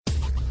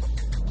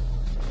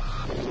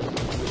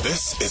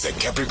This is a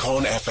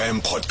Capricorn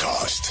FM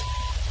podcast.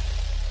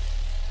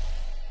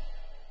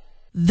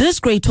 This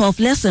grade 12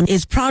 lesson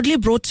is proudly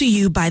brought to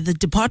you by the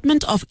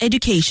Department of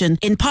Education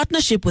in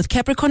partnership with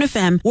Capricorn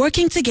FM.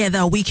 Working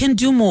together, we can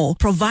do more,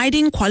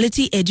 providing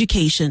quality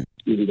education.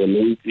 In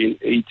the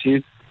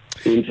 1980s,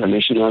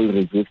 international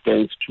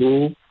resistance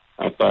to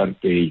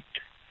apartheid.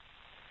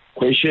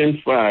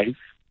 Question 5,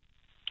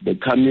 the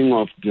coming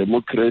of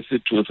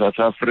democracy to South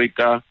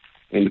Africa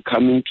and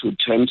coming to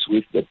terms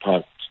with the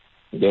past,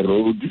 the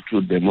road to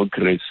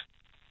democracy.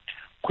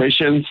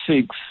 Question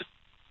 6,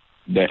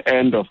 the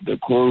end of the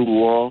Cold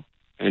War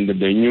and the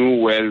New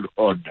World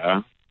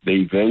Order, the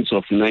events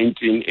of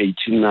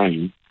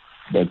 1989,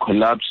 the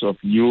collapse of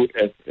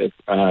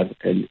USSR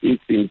and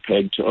its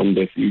impact on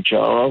the future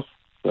of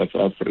South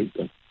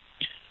Africa.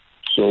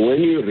 So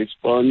when you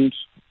respond,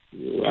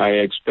 I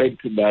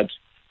expect that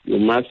you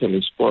must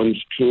respond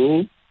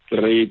to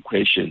 3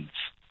 questions,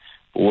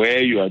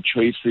 where your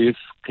choices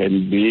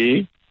can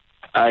be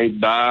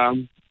either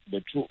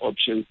the 2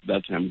 options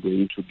that I'm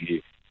going to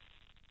give.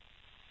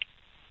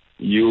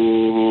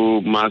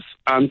 You must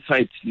answer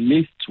at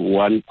least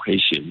 1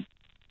 question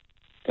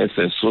as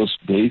a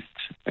source-based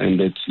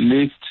and at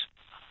least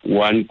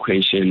 1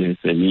 question as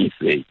an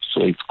essay.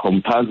 So it's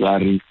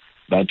compulsory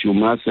that you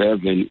must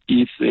have an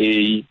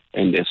essay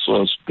and a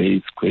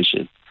source-based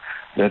question.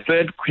 The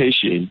 3rd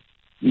question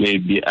may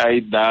be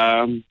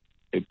either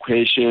a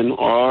question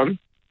or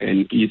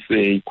an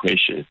essay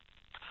question.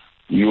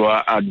 You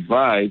are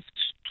advised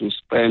to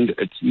spend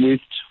at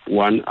least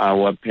 1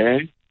 hour per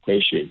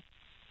question.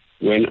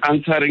 When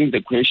answering the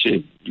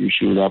question, you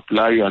should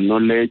apply your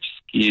knowledge,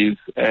 skills,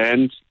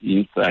 and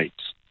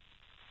insights.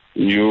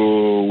 You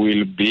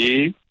will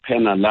be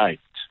penalized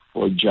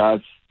for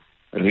just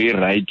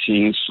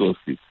rewriting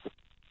sources.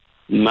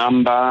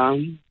 Number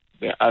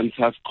the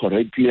answers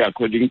correctly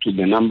according to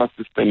the number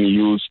system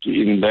used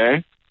in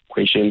the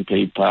question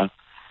paper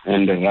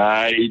and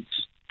write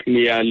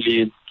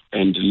clearly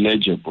and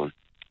legible.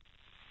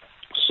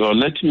 So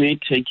let me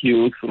take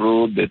you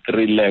through the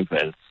 3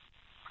 levels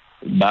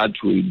that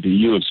will be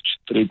used,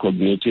 3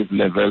 cognitive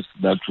levels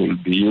that will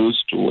be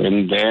used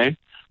when the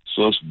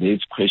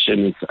source-based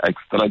question is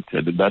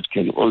extracted that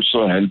can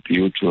also help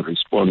you to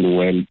respond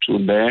well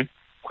to the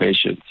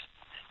questions.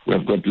 We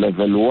have got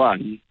level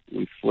 1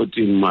 with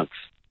 14 marks,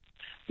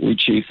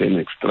 which is an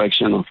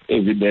extraction of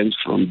evidence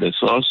from the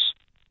source,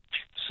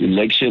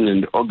 selection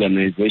and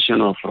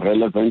organization of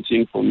relevant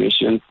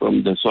information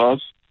from the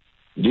source,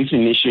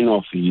 definition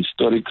of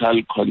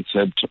historical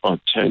concepts or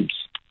terms.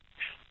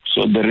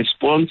 So the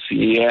response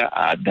here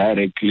are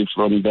directly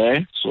from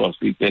the source.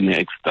 It's an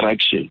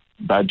extraction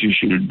that you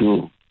should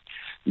do.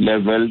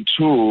 Level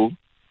 2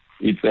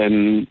 is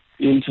an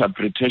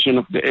interpretation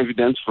of the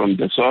evidence from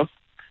the source,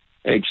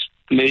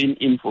 explain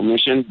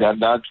information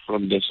gathered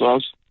from the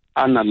source,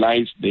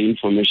 analyze the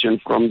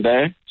information from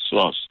the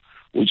source,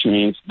 which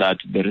means that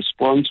the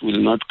response will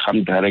not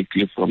come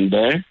directly from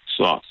the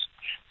source.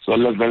 So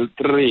level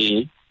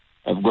 3,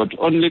 I've got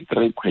only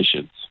 3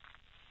 questions,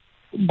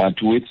 but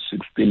with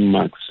 16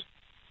 marks,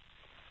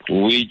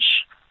 which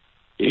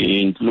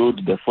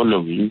include the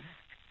following: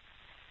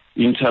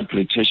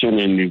 interpretation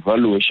and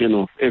evaluation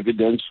of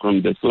evidence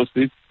from the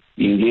sources,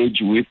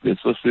 engage with the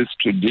sources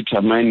to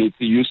determine its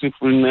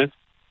usefulness,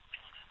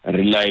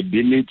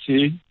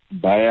 reliability,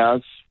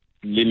 bias,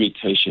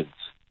 limitations.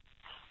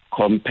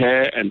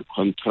 Compare and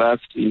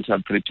contrast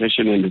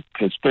interpretation and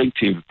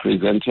perspective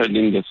presented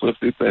in the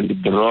sources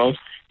and draw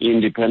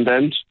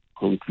independent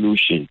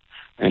conclusion,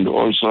 and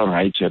also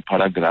write a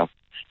paragraph.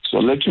 So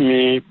let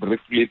me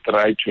briefly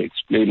try to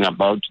explain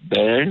about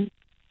the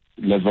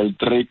level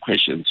 3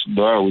 questions,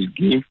 though I will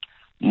give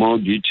more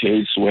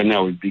details when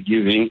I will be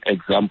giving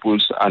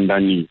examples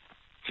underneath.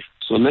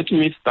 So let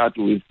me start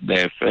with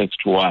the first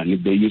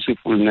one, the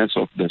usefulness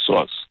of the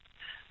source.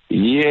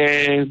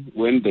 Here,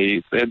 when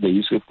they say the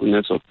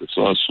usefulness of the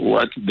source,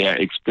 what they are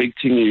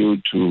expecting you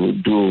to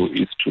do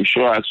is to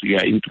show us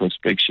your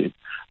introspection.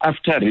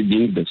 After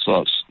reading the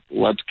source,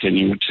 what can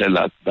you tell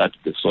us that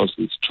the source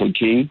is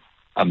talking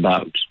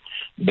about?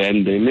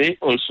 Then they may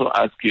also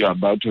ask you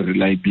about the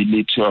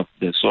reliability of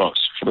the source,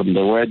 from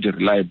the word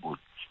reliable,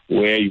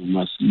 where you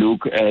must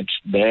look at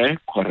the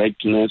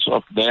correctness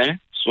of the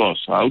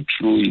source. How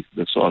true is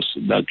the source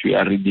that we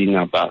are reading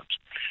about?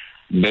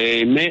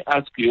 They may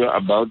ask you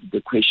about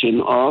the question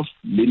of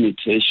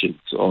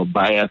limitations or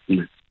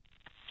biasness,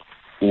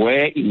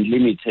 where in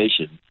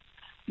limitations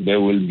they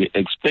will be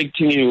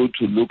expecting you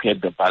to look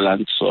at the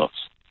balanced source.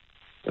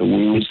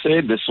 We will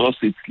say the source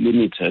is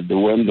limited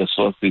when the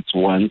source is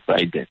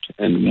one-sided,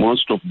 and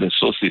most of the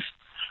sources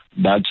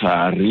that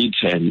are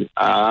written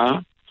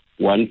are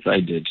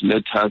one-sided.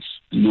 Let us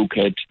look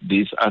at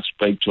this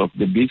aspect of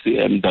the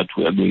BCM that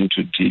we are going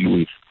to deal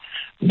with.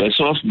 The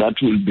source that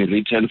will be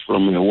written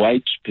from a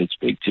white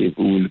perspective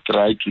will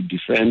try to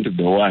defend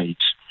the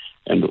white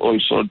and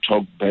also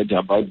talk bad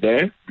about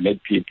the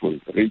black people.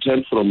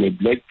 Written from a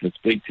black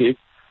perspective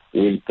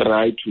will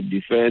try to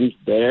defend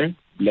the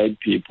black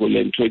people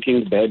and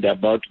talking bad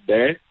about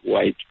the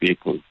white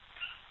people.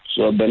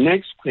 So the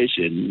next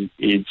question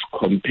is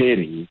compare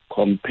and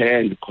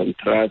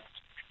contrast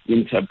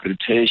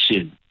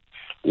interpretation,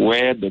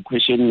 where the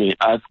question may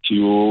ask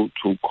you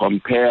to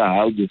compare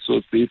how the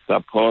sources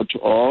support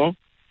or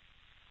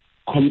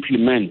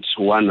complement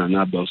one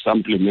another, or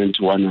supplement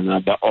one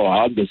another, or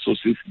how the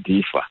sources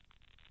differ.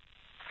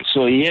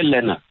 So here,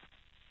 learners,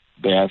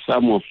 there are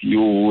some of you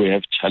who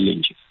have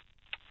challenges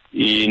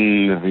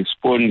in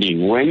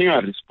responding. When you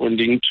are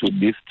responding to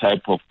this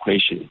type of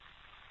question,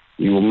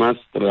 you must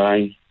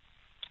try.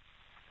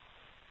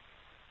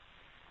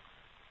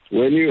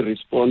 When you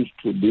respond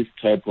to this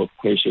type of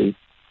question,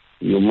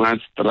 you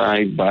must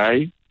try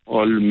by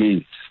all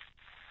means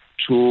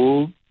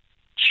to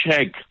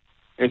check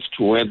as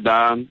to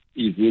whether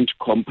isn't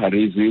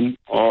comparison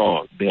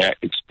or they are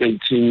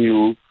expecting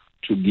you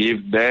to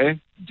give the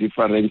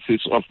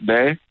differences of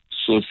the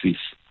sources.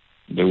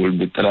 They will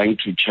be trying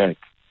to check.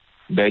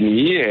 Then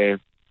here,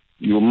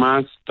 you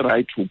must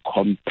try to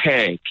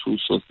compare two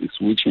sources,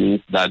 which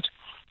means that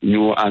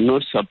you are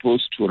not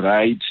supposed to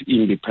write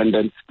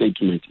independent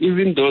statements,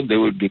 even though they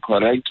will be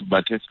correct,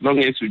 but as long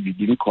as you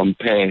didn't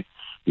compare,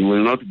 you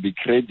will not be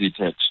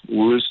credited. We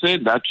will say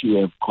that you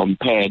have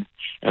compared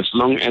as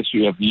long as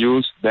you have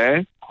used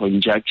the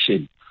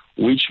conjunction,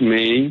 which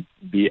may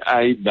be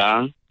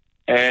either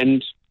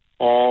and,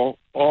 or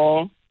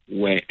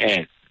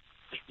whereas.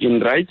 In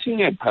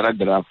writing a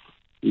paragraph,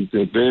 it's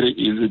a very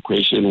easy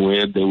question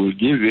where they will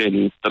give you an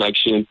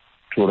instruction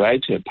to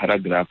write a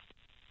paragraph,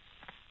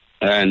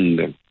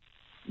 and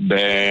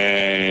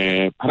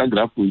the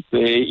paragraph will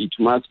say it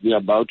must be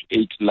about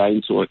 8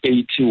 lines or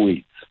 80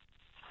 words.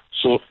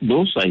 So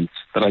those are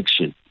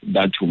instructions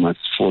that you must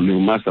follow. You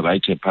must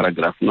write a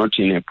paragraph, not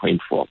in a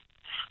point form.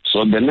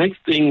 So the next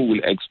thing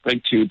will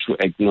expect you to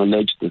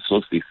acknowledge the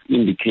sources,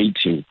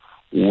 indicating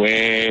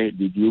where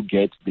did you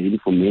get the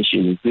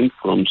information. Is it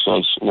from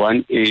source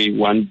 1A,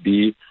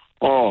 1B,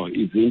 or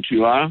is it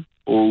your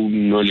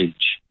own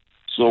knowledge?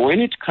 So when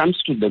it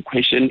comes to the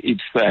question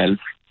itself,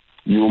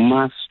 you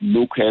must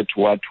look at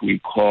what we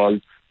call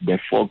the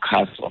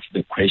focus of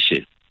the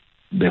question.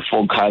 The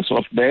focus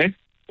of the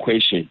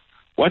question.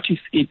 What is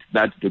it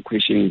that the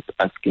question is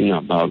asking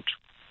about?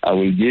 I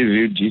will give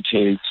you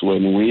details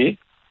when we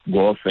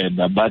go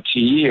further. But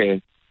here,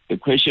 the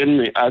question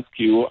may ask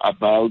you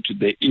about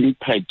the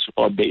impact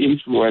or the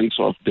influence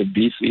of the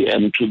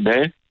BCM to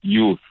the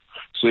youth.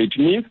 So it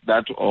means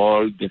that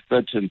all the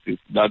sentences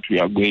that we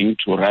are going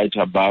to write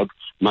about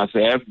must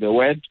have the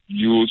word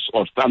youth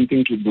or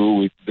something to do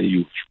with the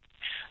youth.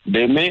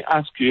 They may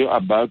ask you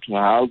about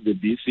how the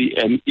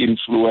BCM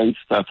influenced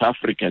South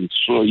Africans.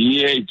 So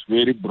here it's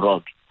very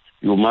broad.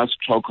 You must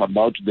talk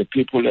about the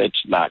people at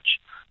large.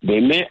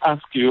 They may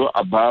ask you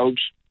about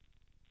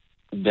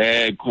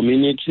the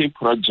community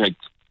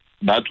projects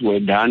that were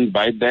done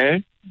by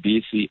the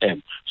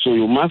BCM. So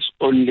you must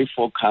only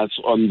focus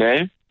on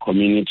the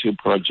community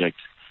projects.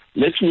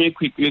 Let me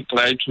quickly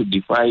try to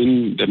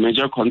define the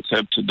major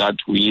concept that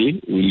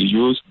we will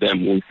use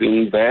them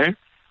within the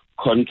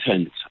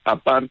content.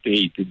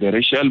 Apartheid, the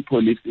racial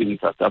policy in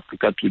South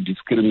Africa to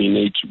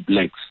discriminate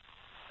blacks.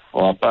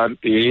 Or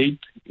apartheid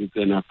is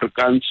an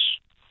Afrikaans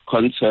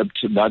concept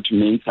that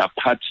means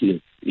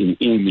apartness in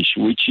English,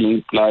 which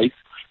implies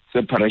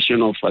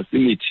separation of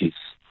facilities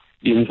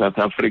in South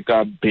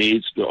Africa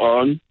based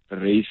on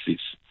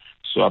races.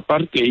 So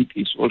apartheid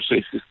is also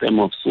a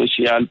system of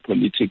social,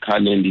 political,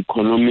 and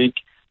economic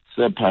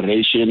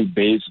separation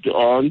based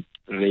on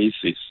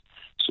races.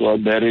 So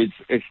there is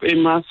a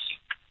famous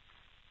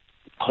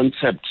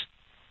concept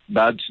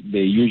that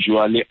they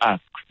usually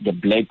ask, the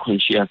black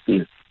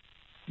consciousness.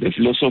 The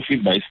philosophy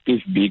by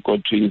Steve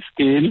Biko to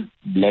instill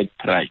black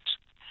pride.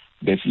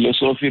 The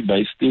philosophy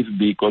by Steve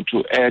Biko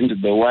to end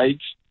the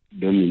white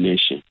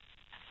domination.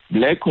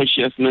 Black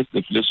consciousness,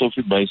 the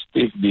philosophy by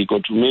Steve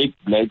Biko to make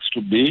blacks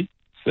to be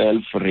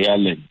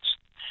self-reliant.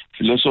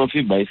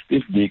 Philosophy by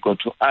Steve Biko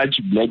to urge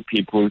black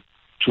people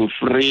to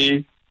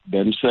free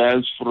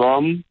themselves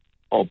from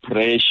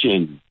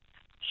oppression.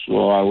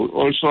 So I would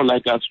also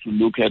like us to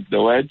look at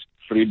the word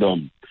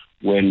freedom.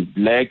 When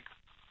black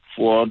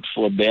fought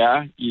for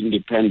their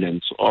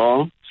independence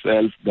or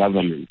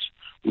self-government.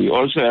 We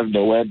also have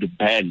the word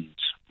band,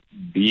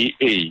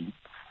 B-A,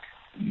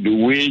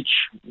 which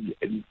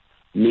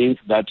means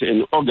that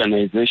an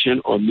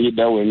organization or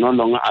leader were no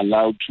longer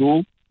allowed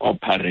to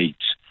operate.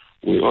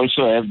 We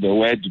also have the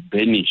word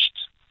banished,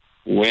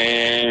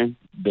 where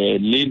the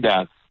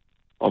leaders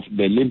of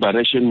the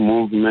liberation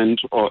movement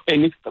or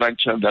any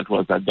structure that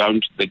was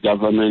against the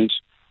government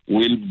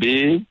will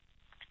be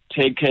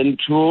taken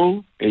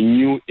to a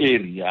new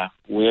area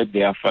where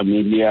they are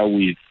familiar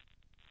with.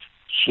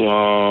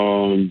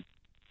 So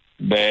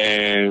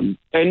the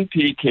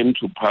NP came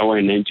to power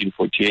in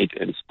 1948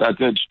 and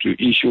started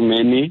to issue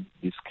many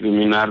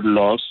discriminatory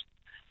laws,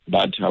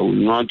 but I will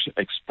not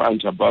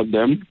expand about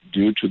them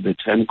due to the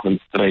time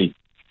constraint.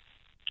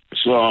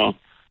 So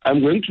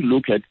I'm going to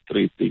look at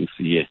 3 things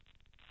here.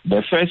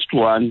 The first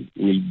one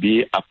will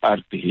be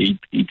apartheid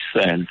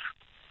itself.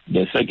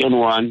 The second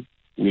one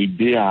will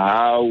be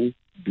how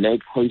black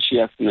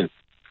consciousness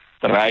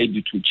tried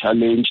to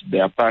challenge the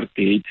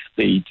apartheid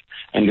state.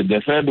 And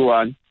the third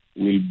one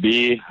will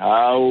be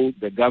how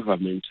the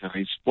government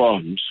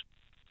responds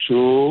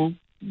to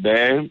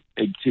the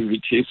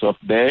activities of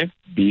the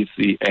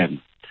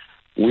BCM.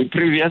 We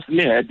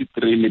previously had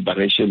 3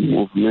 liberation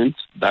movements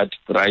that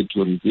tried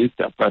to resist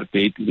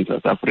apartheid in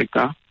South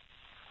Africa,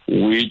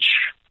 which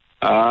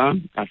are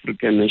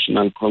African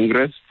National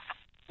Congress,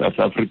 South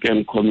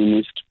African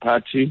Communist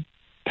Party,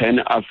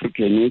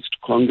 Pan-Africanist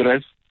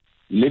Congress.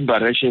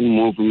 Liberation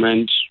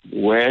movements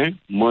were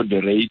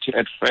moderate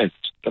at first,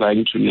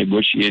 trying to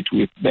negotiate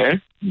with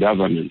the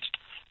government,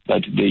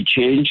 but they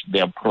changed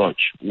their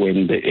approach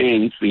when the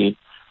ANC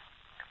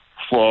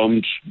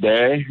formed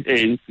the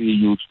ANC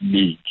Youth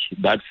League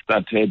that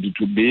started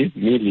to be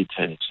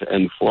militant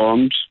and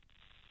formed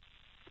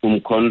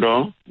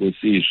Umkhonto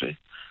weSizwe.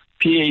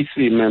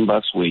 PAC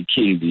members were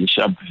killed in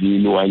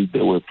Sharpeville while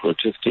they were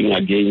protesting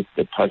against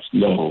the passed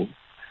law,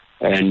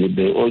 and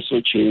they also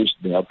changed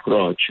their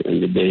approach,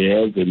 and they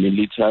have a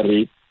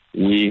military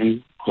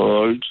wing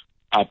called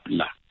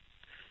APLA.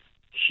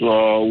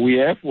 So we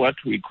have what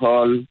we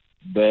call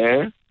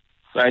the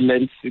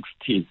Silent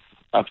 60s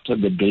after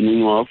the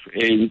burning of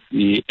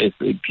ANC,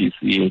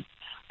 SAPC,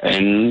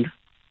 and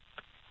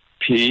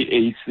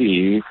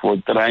PAC for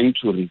trying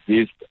to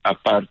resist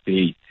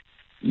apartheid.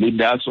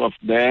 Leaders of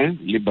the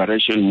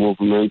liberation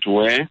movement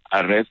were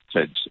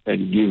arrested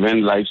and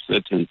given life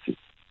sentences,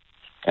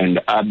 and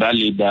other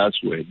leaders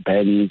were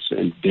banned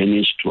and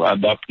banished to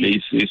other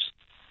places,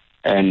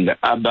 and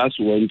others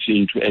went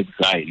into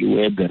exile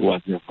where there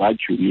was a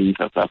vacuum in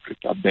South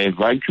Africa. The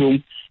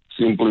vacuum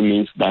simply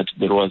means that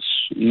there was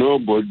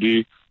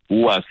nobody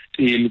who was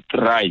still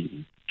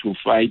trying to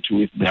fight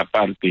with the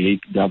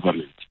apartheid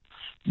government.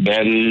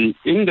 Then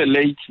in the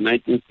late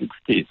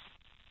 1960s,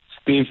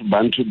 Steve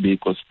Bantu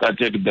Biko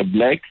started the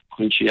Black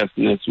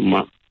Consciousness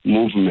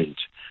movement,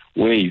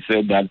 where he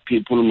said that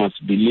people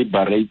must be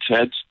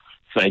liberated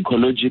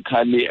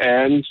psychologically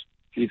and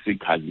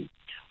physically.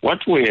 What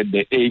were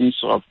the aims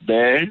of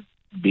the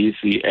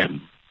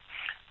BCM?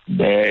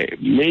 The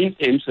main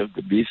aims of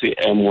the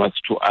BCM was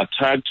to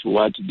attack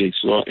what they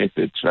saw as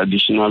the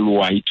traditional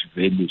white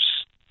values.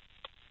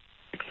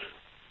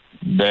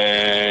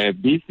 The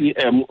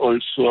BCM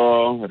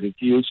also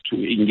refused to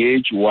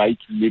engage white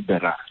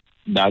liberals,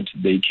 that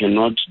they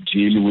cannot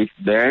deal with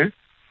the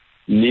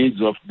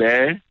needs of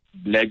the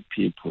black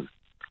people.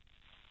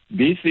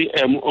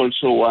 BCM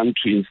also want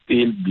to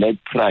instill black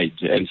pride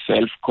and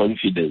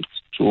self-confidence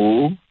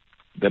to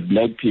the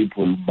black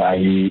people by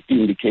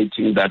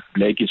indicating that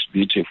black is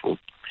beautiful.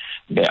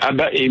 The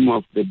other aim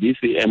of the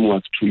BCM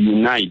was to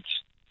unite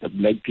the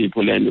black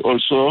people and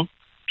also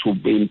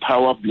to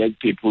empower black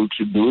people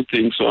to do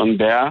things on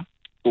their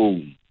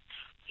own.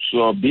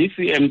 So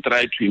BCM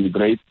tried to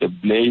embrace the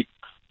black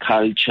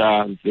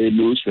culture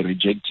values,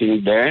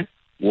 rejecting the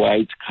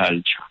white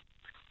culture.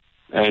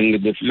 And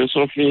the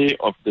philosophy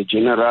of the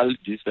general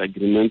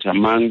disagreement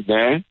among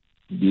the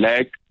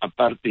black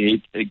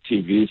apartheid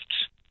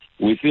activists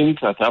within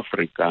South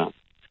Africa,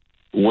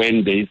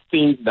 when they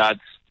think that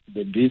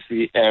the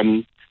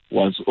BCM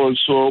was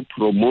also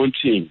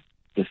promoting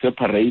the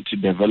separate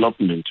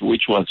development,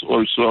 which was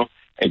also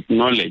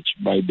acknowledged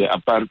by the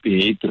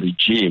apartheid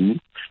regime,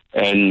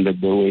 and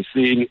they were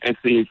seeing as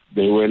if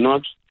they were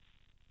not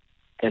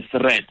a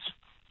threat,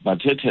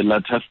 but at a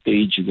later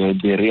stage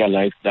they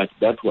realized that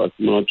that was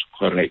not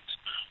correct.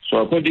 So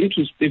according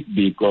to Steve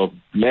Biko,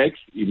 blacks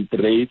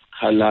embrace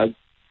colors,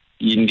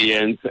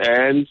 Indians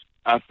and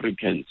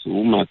Africans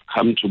who must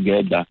come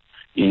together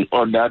in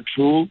order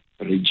to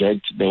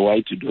reject the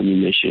white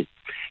domination.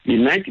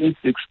 In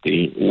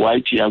 1960,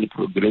 white young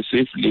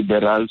progressive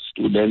liberal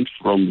students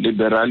from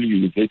liberal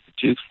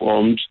universities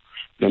formed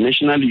the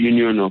National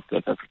Union of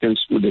South African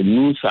Students,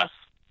 NUSAS,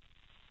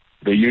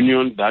 the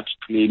union that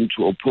claimed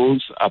to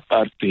oppose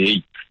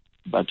apartheid.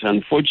 But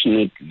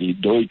unfortunately,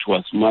 though it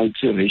was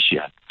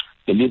multiracial,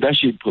 the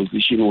leadership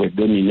position were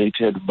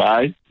dominated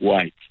by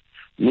whites.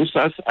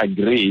 NUSAS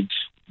agreed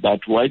that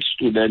white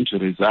students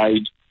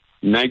reside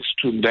next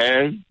to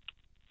their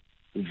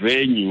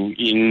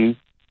venue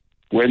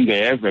when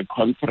they have a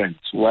conference,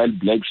 while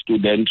black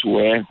students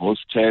were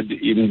hosted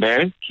in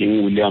the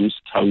King William's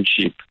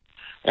Township.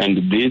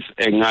 And this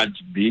angered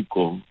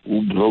Biko,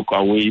 who broke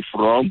away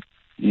from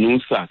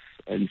NUSAS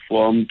and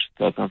formed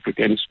South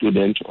African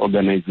Student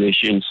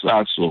Organization,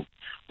 SASO,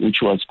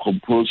 which was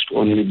composed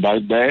only by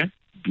the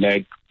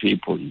black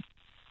people.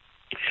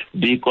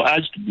 Biko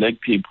urged black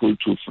people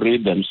to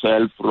free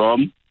themselves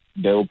from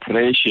the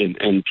oppression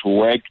and to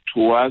work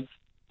towards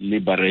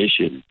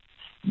liberation.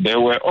 There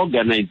were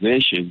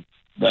organizations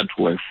that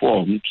were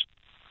formed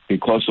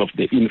because of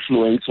the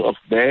influence of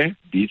the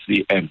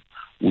BCM.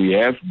 We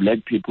have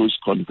Black People's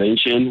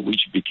Convention,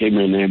 which became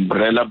an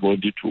umbrella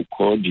body to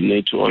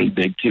coordinate all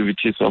the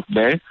activities of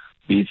the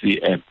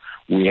BCM.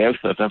 We have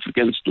South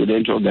African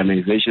student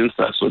organizations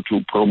also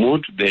to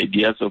promote the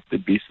ideas of the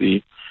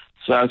BC.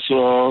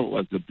 SASO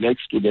was a black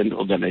student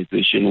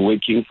organization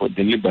working for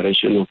the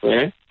liberation of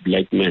a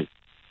black man.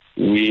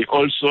 We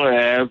also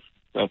have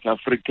South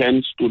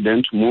African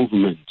student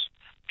movement,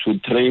 to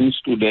train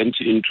students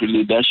into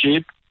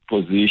leadership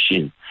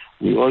position.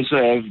 We also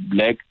have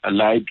black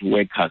allied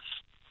workers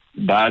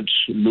that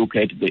look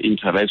at the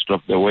interest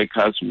of the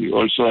workers. We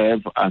also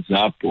have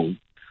AZAPO,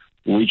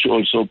 which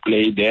also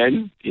played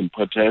an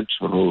important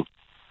role.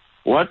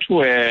 What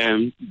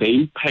were the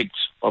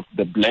impacts of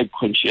the black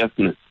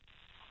consciousness?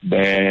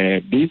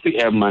 The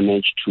BCM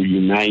managed to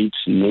unite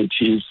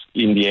natives,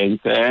 Indians,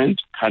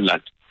 and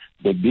colored.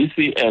 The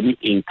BCM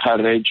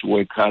encouraged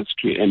workers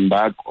to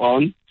embark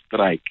on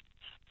strike.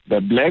 The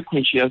Black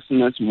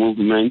Consciousness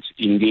Movement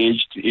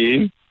engaged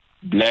in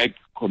Black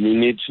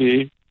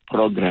Community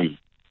Program,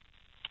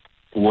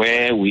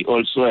 where we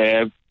also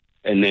have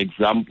an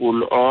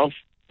example of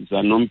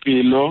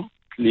Zanompilo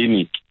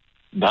Clinic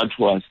that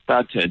was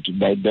started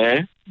by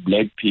the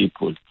Black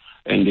people,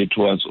 and it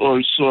was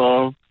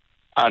also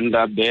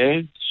under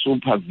the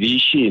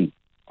supervision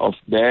of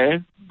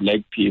the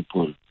Black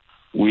people.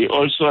 We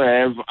also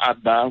have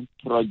other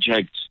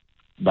projects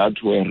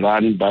that were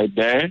run by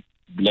the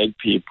Black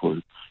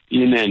people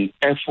in an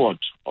effort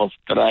of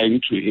trying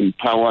to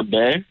empower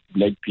the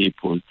Black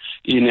people,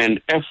 in an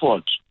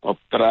effort of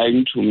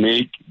trying to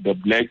make the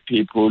Black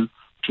people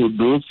to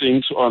do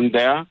things on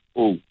their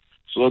own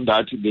so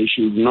that they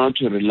should not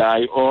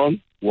rely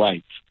on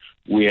whites.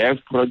 We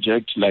have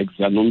projects like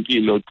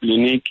Zanompilo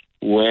Clinic,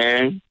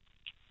 where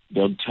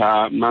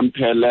Dr.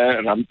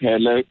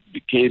 Rampele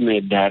became a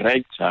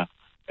director,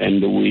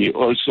 and we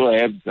also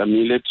have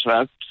Zamile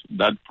Trust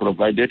that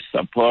provided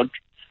support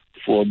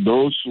for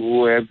those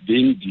who have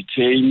been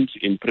detained,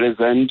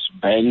 imprisoned,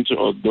 banned,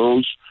 or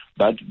those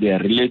that their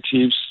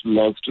relatives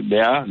lost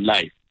their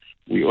life.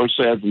 We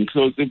also have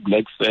Inclusive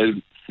Black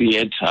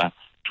Theatre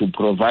to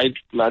provide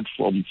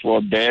platform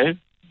for their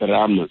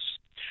dramas.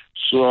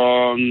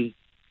 So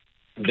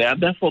the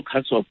other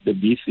focus of the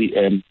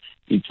BCM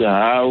is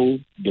how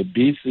the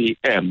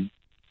BCM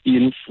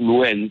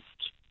influenced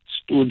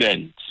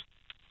students,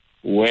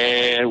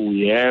 where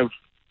we have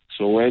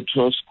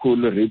Soweto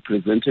School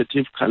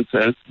Representative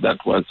Councils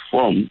that was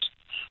formed,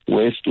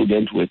 where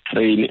students were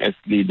trained as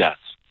leaders.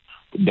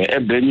 The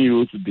urban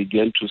youth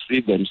began to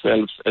see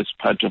themselves as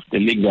part of the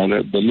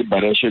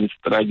liberation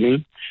struggle.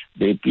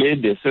 They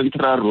played a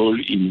central role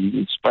in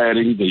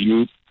inspiring the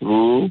youth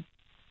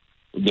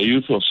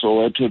of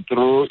Soweto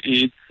through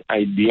its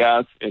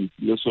ideas and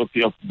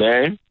philosophy of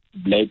their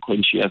Black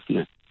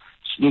consciousness.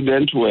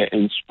 Students were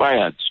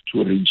inspired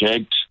to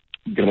reject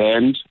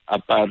grand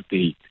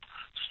apartheid.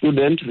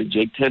 Students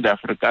rejected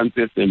Afrikaans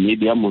as a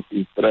medium of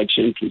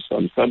instruction to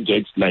some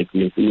subjects like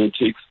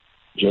mathematics,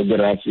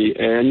 geography,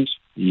 and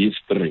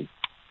history.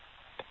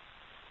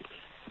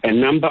 A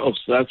number of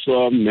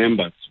SASO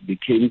members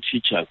became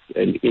teachers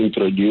and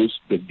introduced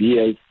the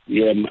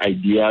BLCM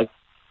ideas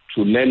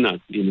to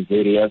learners in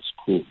various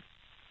schools.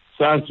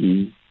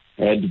 SASO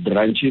had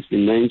branches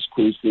in 9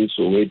 schools in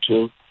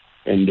Soweto,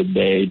 and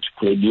they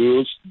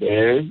produced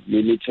their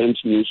militant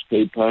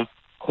newspaper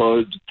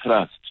called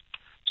Trust.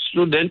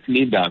 Student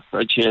leaders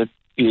such as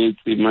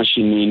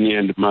Mashinini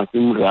and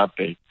Masim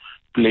Rape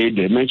played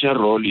a major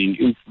role in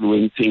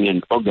influencing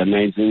and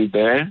organizing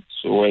the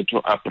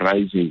Soweto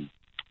uprising.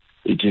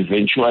 It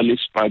eventually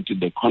sparked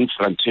the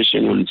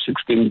confrontation on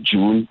 16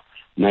 June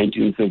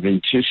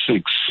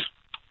 1976.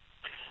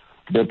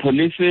 The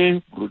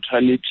police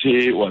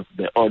brutality was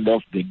the order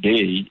of the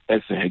day,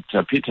 as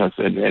Hector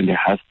Peterson and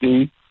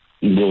Hastings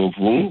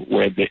Ndlovu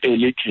were the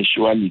early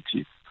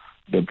casualties.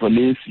 The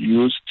police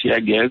used tear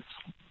gas,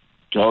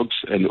 dogs,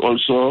 and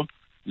also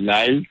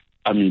live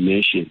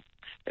ammunition.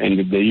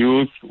 And the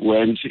youth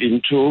went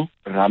into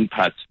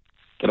rampart,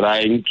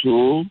 trying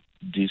to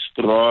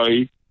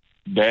destroy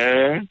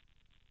the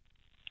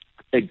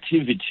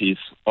activities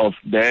of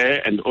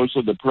and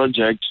also the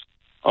project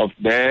of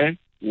the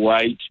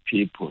white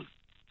people.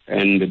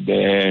 And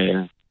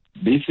the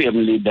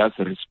BCM leaders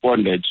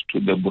responded to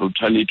the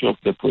brutality of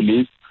the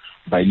police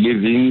by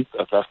leaving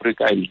South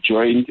Africa and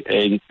joined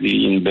ANC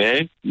in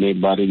the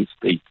neighboring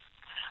states.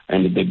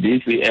 And the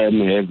BCM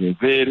has a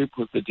very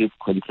positive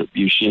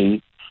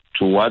contribution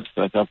to what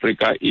South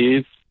Africa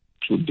is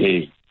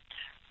today.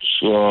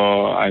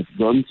 So I've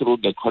gone through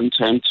the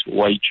content,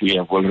 which we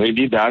have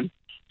already done.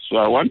 So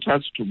I want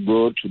us to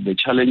go to the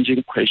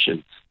challenging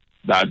questions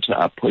that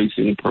are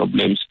posing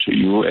problems to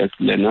you as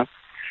learners.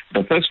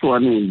 The first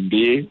one will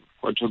be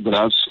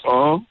photographs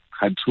or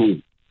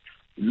cartoon.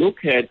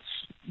 Look at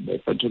the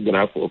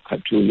photograph or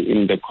cartoon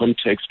in the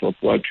context of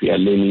what we are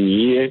learning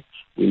here.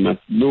 We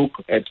must look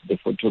at the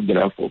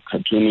photograph or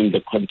cartoon in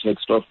the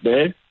context of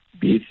the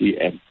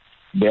BCM.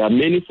 There are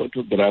many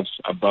photographs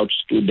about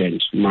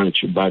students,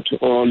 but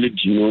all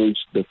denote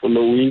the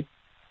following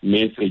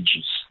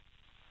messages.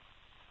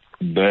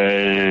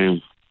 The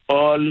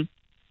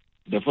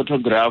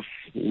photograph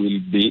will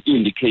be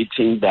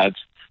indicating that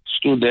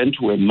students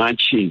were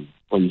marching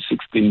on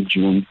 16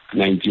 June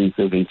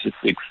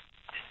 1976.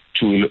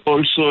 It will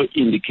also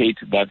indicate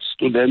that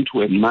students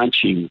were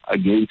marching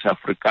against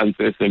Afrikaans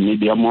as a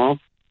medium of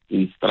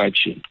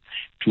instruction.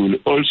 It will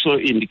also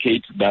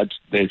indicate that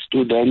the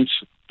students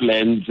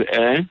planned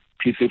a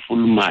peaceful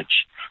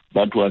march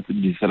that was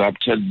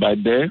disrupted by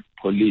the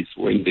police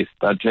when they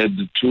started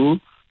to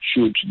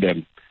shoot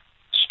them.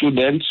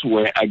 Students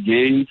were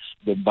against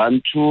the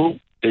Bantu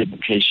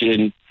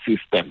education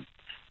system.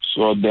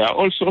 So there are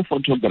also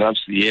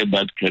photographs here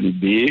that can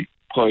be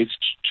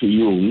posed to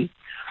you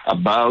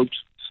about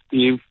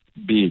Steve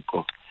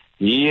Biko.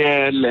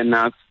 Here,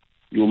 learners,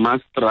 you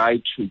must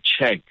try to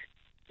check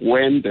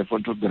when the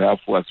photograph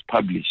was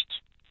published.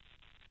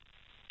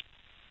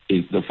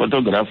 Is the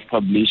photograph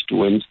published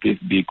when Steve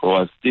Biko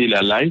was still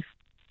alive,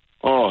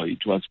 or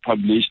it was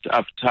published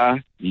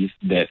after his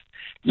death?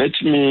 Let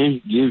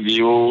me give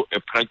you a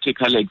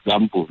practical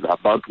example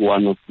about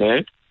one of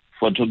the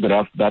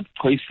photographs that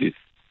poses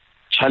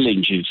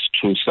challenges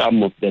to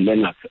some of the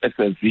learners as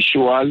a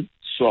visual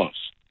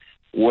source,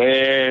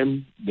 where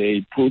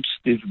they put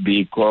Steve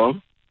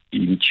Biko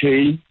in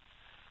chain,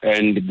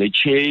 and the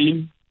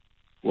chain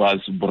was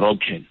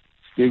broken.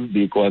 Steve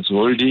Biko was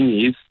holding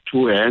his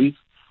two hands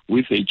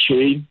with a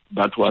chain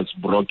that was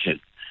broken.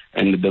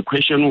 And the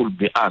question will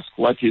be asked,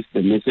 what is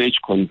the message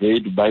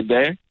conveyed by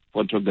the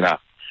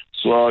photograph?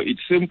 So it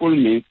simply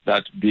means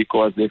that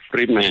because the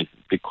free man,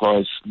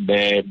 because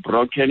the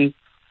broken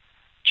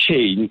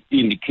chain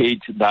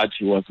indicates that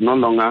he was no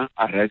longer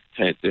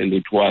arrested, and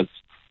it was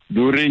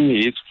during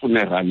his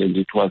funeral, and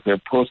it was a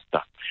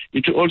poster.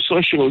 It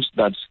also shows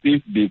that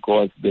Steve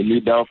Biko was the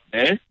leader of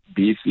the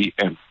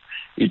BCM.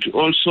 It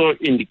also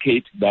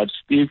indicates that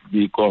Steve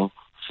Biko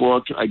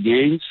fought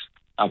against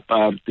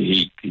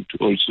apartheid. It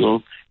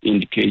also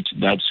indicates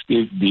that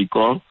Steve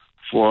Biko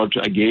fought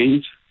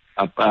against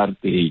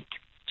apartheid.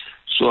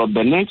 So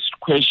the next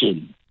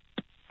question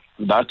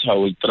that I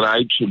will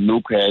try to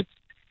look at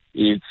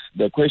is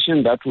the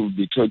question that will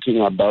be talking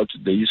about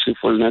the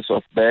usefulness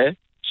of the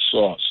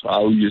source.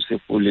 How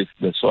useful is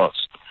the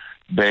source?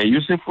 The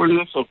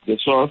usefulness of the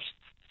source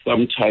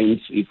sometimes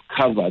is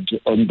covered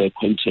on the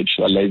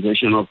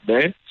contextualization of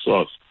the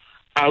source.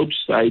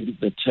 Outside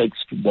the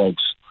text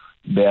box,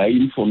 there are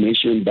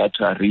information that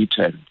are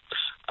written.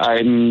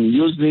 I'm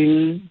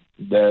using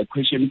the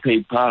question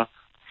paper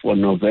for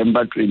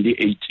November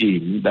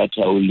 2018 that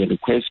I will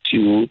request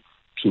you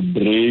to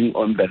bring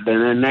on the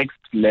next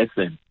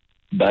lesson,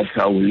 that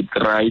I will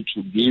try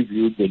to give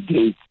you the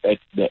date at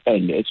the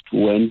end as to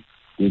when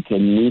we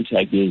can meet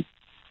again.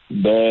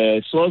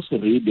 The source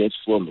reads as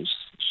follows.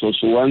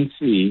 Source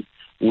 1C,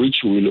 which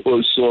will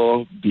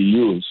also be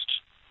used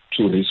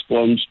to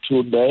respond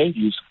to the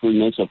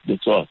usefulness of the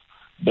source.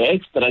 The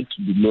extract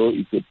below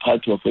is a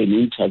part of an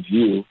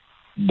interview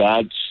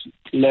that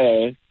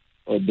Claire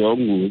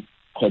Odongu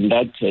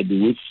conducted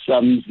with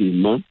Sam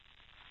Zima,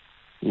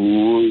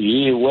 who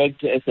he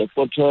worked as a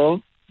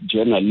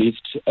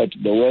photojournalist at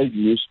the World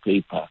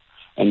newspaper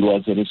and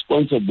was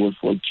responsible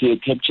for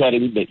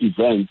capturing the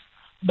events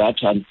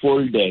that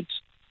unfolded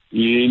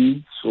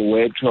in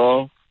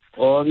Soweto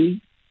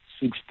on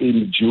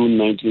 16 June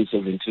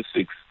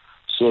 1976.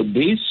 So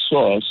this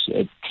source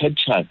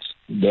captured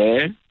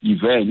the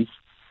events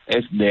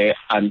as they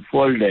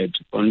unfolded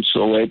on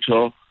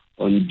Soweto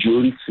on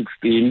June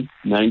 16,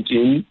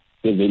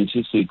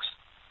 1976.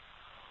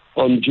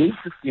 On June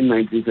 16,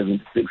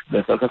 1976,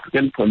 the South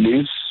African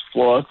police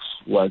force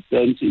was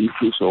sent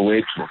into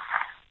Soweto.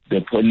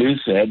 The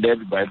police,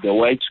 headed by the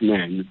white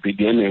man,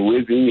 began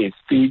waving a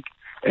stick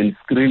and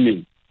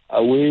screaming,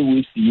 "Away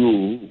with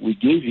you, we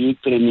give you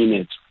 3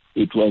 minutes."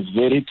 It was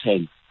very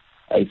tense.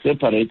 I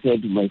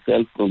separated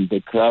myself from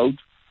the crowd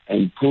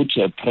and put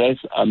a press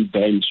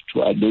armband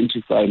to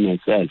identify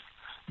myself.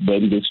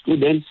 Then the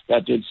students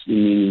started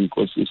singing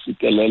Nkosi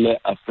Sikelele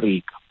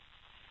Africa.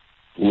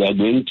 "We are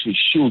going to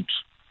shoot,"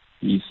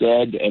 he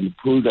said, and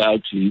pulled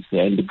out his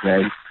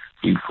handgun.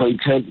 He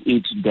pointed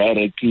it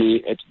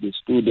directly at the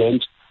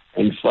student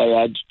and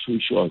fired 2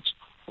 shots.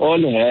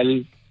 All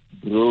hell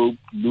broke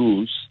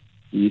loose.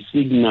 He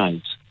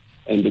signaled,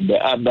 and the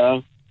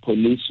other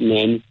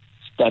policemen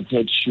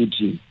started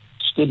shooting.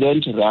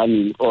 Students ran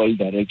in all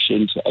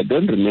directions. I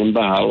don't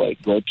remember how I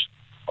got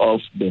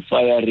off the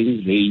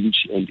firing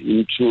range and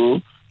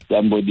into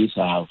somebody's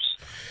house,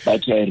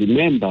 but I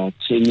remember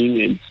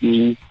turning and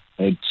seeing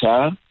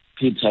Hector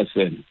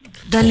Peterson.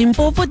 The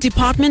Limpopo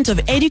Department of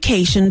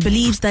Education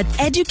believes that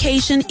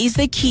education is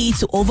the key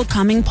to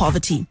overcoming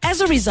poverty.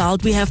 As a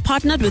result, we have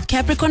partnered with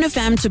Capricorn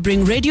FM to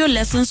bring radio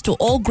lessons to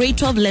all grade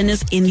 12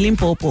 learners in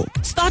Limpopo.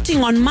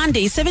 Starting on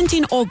Monday,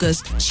 17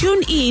 August,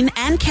 tune in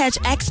and catch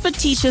expert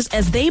teachers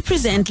as they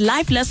present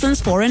live lessons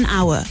for an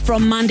hour.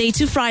 From Monday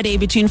to Friday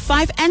between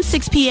 5 and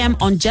 6 p.m.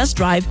 on Just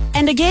Drive,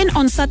 and again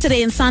on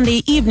Saturday and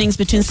Sunday evenings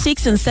between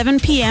 6 and 7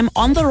 p.m.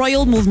 on the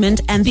Royal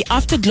Movement and the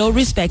Afterglow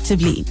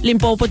respectively.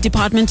 Limpopo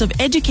Department of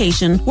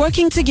Education,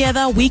 working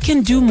together we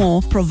can do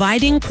more,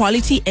 providing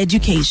quality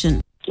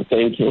education.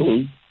 Thank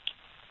you.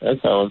 As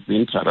I was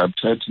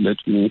interrupted, let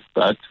me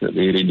start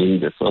reading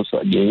the source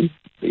again.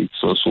 It's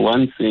source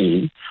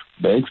 1C.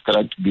 The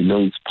extract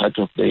below is part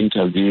of the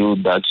interview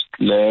that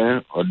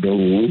Claire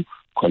Odongu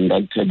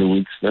conducted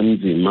with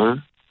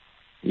Samzima.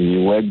 He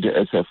worked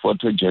as a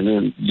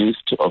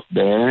photojournalist of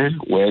the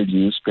World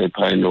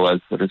newspaper and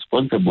was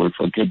responsible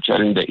for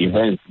capturing the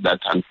events that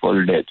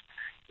unfolded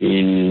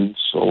in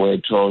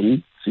Soweto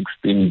on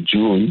 16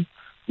 June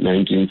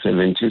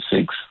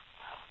 1976.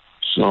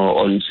 So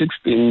on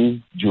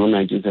 16 June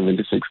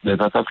 1976, the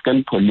South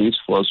African police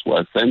force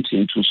was sent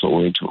into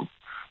Soweto.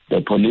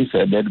 The police,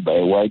 headed by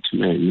a white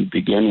man,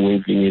 began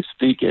waving a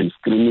stick and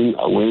screaming,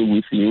 "Away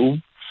with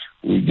you.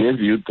 We gave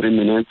you 3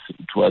 minutes."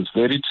 It was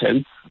very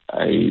tense.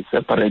 I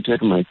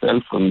separated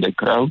myself from the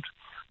crowd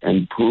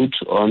and put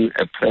on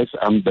a press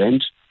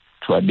armband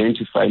to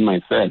identify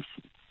myself.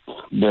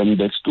 Then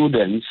the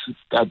students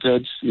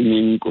started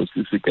singing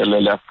 "Nkosi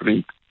Sikelel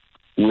Afrika."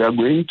 "We are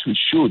going to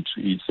shoot,"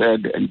 he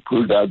said, and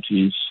pulled out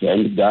his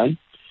handgun.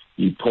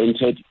 He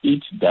pointed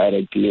it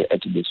directly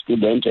at the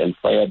student and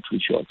fired 2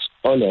 shots.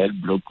 All hell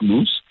broke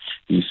loose.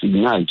 He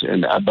signaled,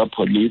 and other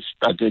police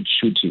started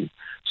shooting.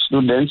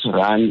 Students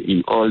ran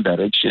in all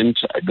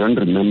directions. I don't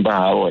remember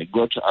how I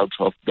got out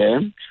of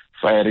their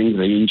firing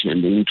range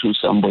and into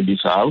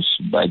somebody's house,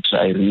 but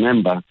I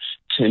remember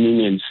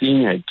turning and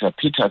seeing Hector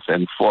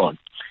Peterson fall.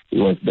 He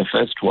was the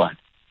first one.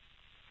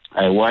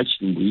 I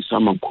watched Mbuyisa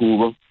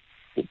Makubo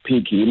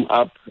pick him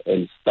up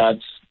and start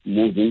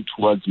moving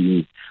towards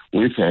me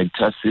with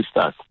Hector's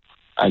sisters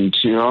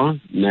until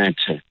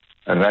Nete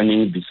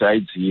running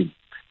beside him.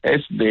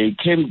 As they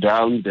came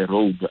down the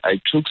road, I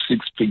took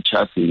 6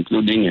 pictures,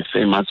 including a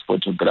famous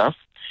photograph.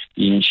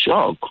 In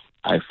shock,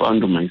 I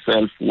found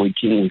myself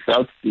walking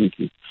without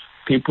thinking.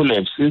 People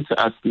have since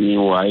asked me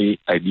why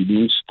I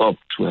didn't stop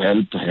to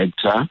help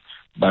Hector,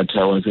 but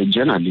I was a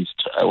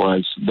journalist. I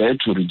was there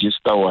to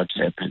register what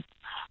happened.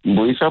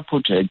 Mbuyisa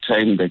put Hector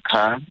in the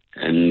car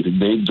and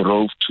they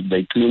drove to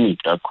the clinic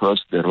across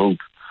the road.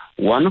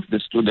 One of the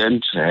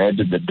students had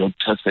the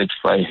doctor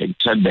certify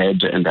Hector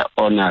dead and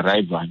on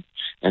arrival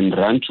and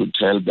ran to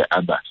tell the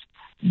others.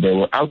 They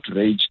were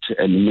outraged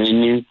and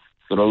many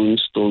throwing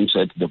stones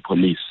at the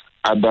police.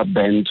 Other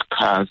burned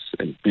cars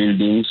and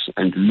buildings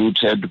and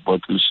looted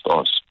bottle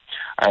stores.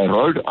 I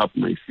rolled up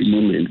my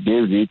film and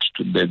gave it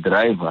to the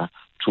driver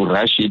to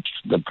rush it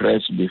to the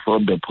press before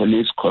the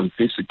police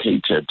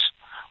confiscated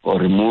or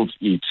removed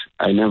it.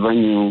 I never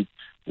knew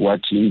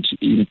what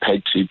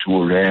impact it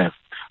would have.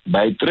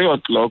 By 3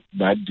 o'clock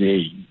that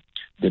day,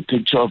 the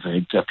picture of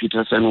Hector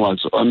Peterson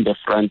was on the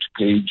front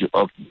page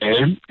of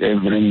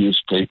every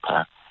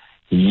newspaper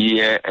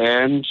here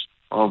and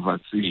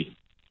overseas.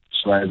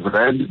 So I've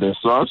read the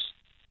source.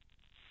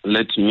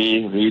 Let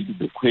me read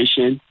the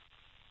question,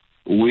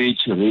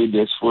 which read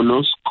as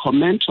follows.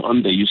 Comment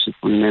on the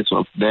usefulness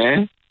of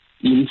the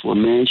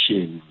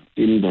information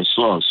in the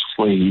source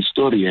for a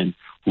historian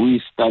who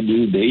is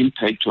studying the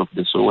impact of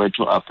the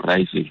Soweto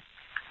uprising.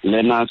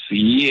 Learners,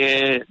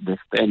 here the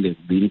stand has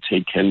been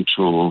taken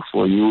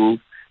for you.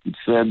 It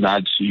said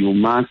that you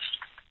must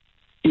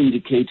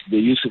indicate the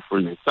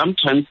usefulness.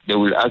 Sometimes they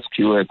will ask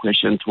you a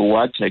question: to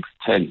what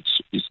extent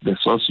is the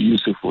source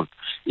useful?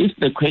 If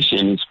the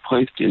question is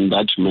posed in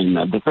that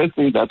manner, the first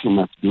thing that you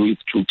must do is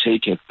to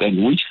take a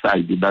stand which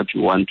side that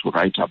you want to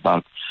write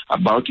about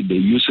the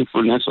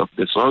usefulness of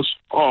the source,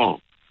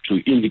 or to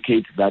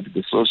indicate that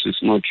the source is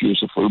not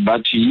useful.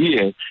 But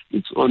here,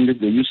 it's only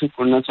the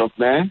usefulness of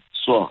the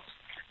source.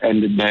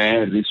 And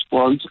the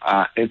response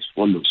are as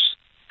follows.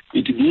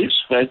 It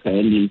gives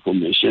first-hand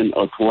information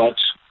of what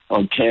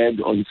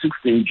occurred on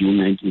 16 June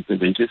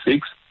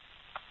 1976.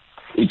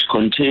 It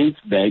contains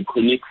the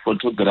iconic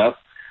photograph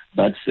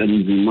that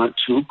Senzima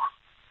took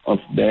of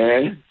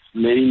the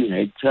slain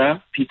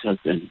Hector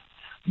Peterson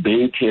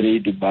being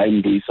carried by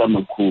Mbuyisa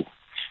Makubo.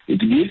 It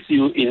gives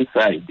you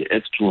insight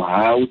as to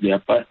how the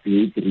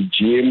apartheid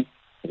regime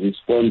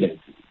responded,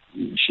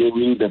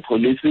 showing the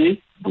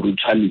policy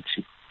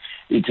brutality.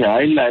 It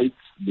highlights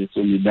the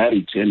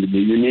solidarity and the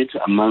unity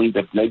among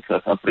the Black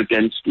South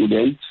African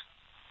students.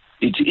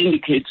 It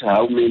indicates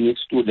how many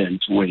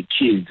students were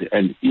killed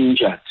and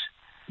injured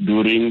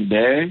during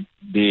the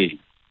day.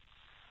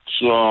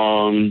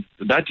 So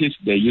that is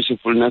the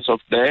usefulness of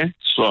the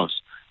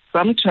source.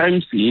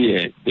 Sometimes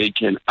here they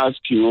can ask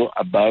you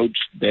about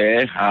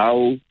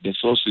how the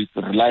source is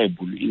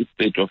reliable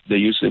instead of the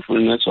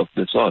usefulness of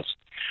the source,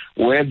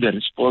 where the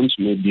response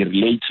may be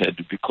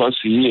related, because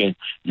here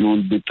you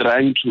will be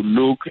trying to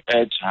look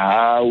at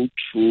how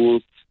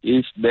true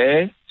is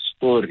the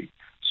story.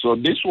 So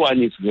this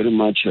one is very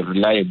much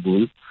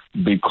reliable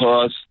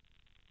because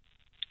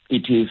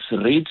it is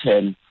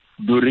written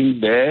during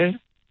the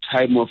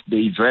time of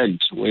the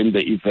event, when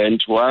the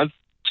event was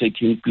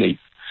taking place.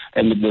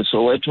 And the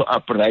Soweto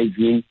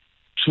uprising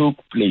took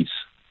place.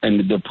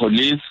 And the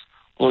police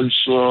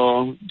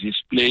also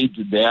displayed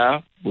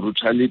their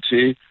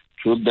brutality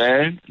to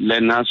the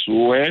learners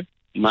who were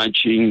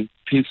marching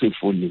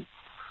peacefully.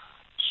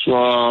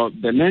 So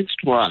the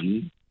next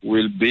one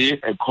will be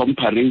a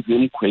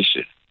comparison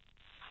question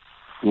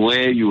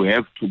where you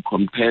have to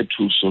compare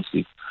 2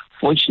 sources.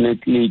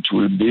 Fortunately, it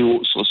will be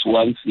source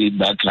 1C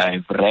that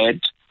I've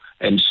read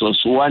and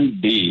source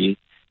 1B,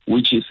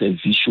 which is a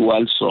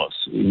visual source.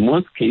 In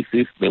most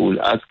cases, they will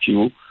ask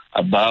you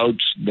about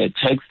the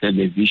text and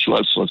the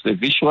visual source. The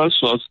visual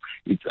source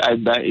is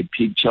either a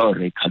picture or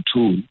a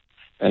cartoon.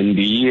 And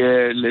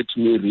here, let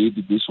me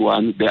read this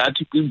one. The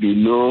article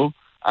below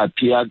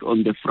appeared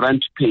on the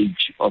front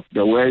page of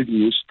the World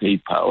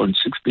newspaper on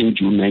 16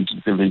 June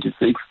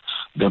 1976.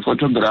 The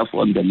photograph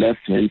on the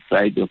left-hand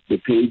side of the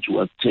page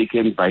was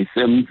taken by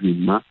Sam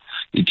Zima.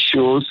 It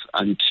shows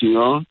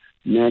Antoinette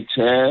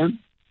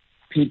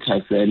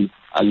Peterson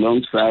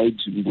alongside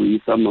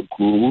Mbuyisa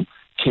Makuru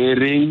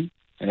carrying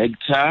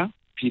Hector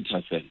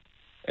Peterson.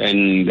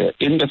 And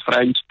in the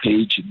front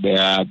page,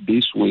 there are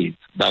these ways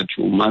that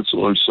you must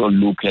also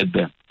look at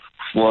them.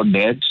 4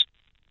 dead,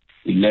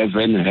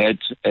 11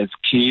 hurt as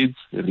kids,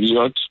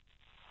 riot,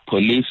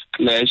 police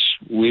clash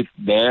with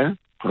the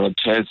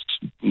protest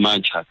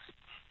marchers.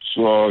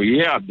 So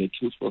here are the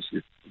two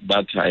sources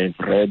that I have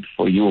read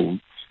for you.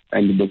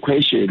 And the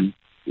question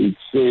is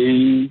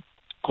saying,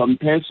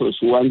 compare source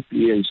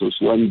 1C and source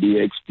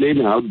 1B.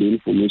 Explain how the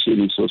information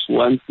in source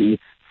 1C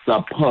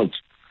supports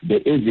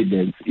the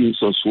evidence in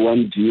source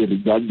 1D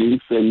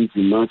regarding Sam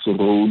Zima's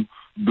role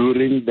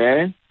during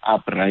the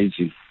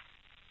uprising.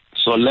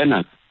 So,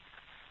 Leonard,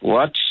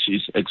 what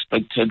is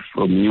expected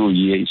from you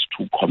here is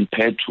to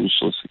compare two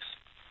sources.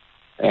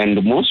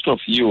 And most of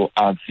you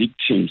are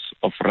victims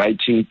of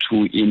writing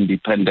two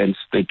independent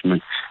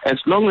statements. As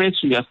long as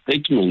your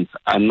statements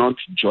are not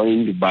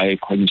joined by a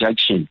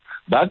conjunction,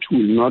 that will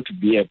not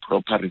be a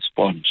proper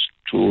response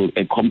to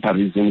a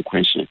comparison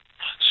question.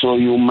 So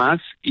you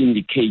must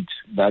indicate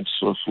that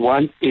source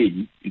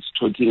 1A is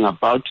talking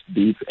about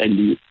this,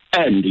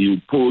 and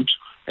you put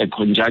a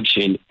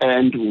conjunction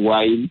and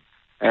while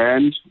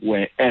and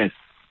whereas.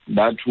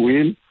 That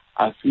will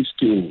assist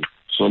you.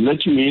 So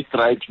let me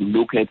try to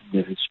look at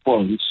the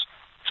response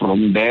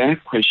from the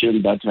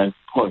question that I've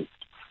posed.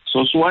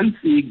 Source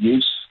 1C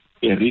gives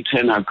a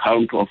written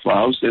account of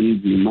how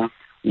Sam Zima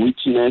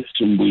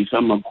witnessed Mbuyisa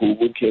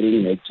Makuru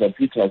carrying Hector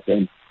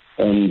Peterson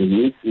and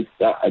his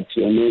sister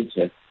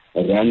Antoinette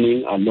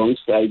running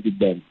alongside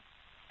them.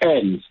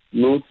 And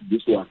note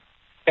this one.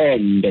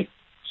 And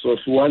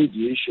source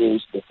 1D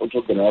shows the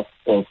photograph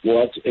of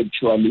what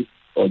actually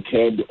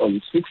occurred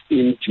on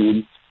 16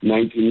 June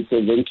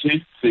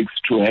 1976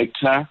 to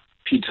Hector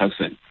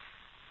Peterson.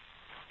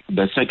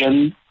 The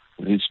second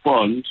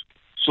response,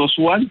 source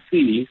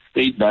 1C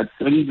states that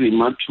Sam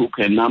Zima took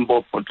a number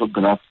of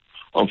photographs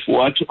of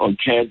what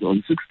occurred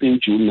on 16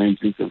 June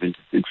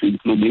 1976,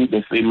 including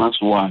the famous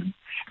one.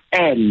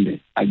 And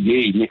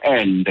again,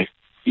 and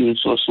in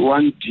source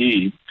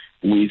 1D,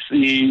 we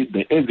see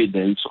the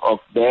evidence of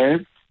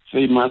the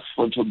famous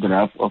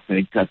photograph of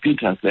Hector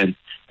Peterson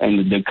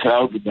and the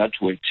crowd that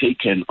were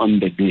taken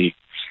on the day.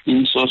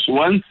 In source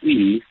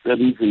 1C,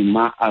 Sam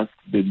Zima asked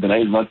the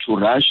driver to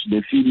rush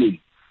the film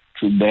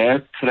to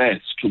the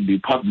press to be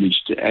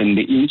published. And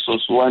in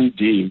source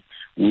 1D,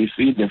 we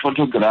see the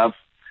photograph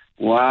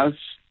was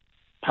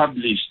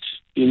published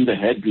in the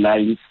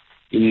headlines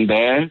in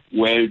the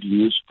World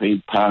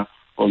newspaper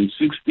on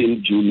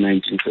 16 June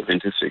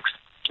 1976.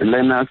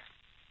 Leonard,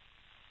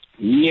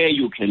 here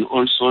you can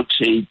also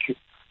take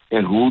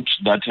a route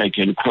that I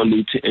can call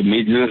it a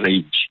middle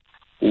range,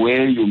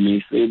 where you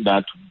may say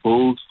that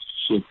both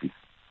sources.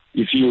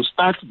 If you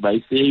start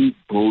by saying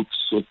both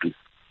sources,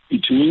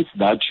 it means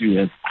that you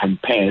have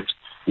compared,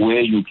 where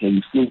you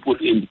can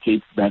simply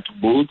indicate that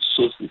both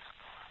sources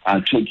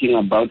are talking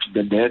about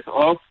the death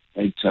of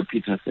Hector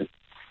Peterson.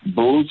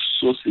 Both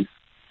sources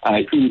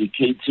are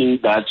indicating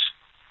that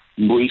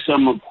Mbuyisa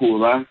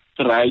Makuru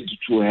tried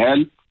to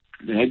help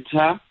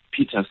Hector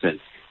Peterson.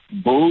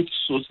 Both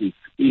sources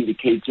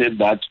indicated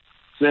that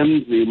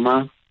Sam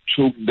Zima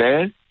took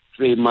the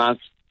famous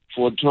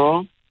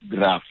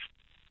photograph.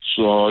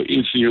 So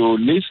if you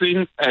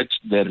listen at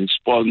the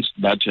response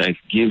that I've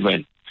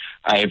given,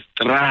 I've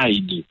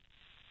tried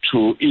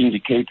to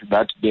indicate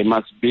that there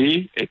must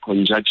be a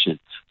conjunction.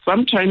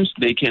 Sometimes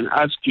they can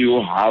ask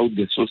you how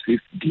the sources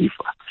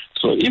differ.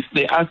 So if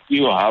they ask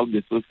you how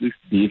the sources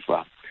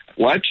differ,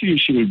 what you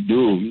should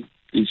do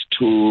is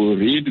to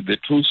read the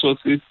two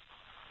sources,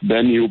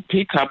 then you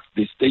pick up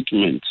the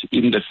statement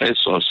in the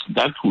first source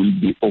that will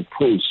be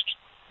opposed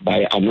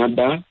by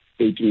another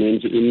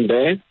statement in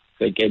the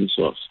second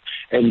source.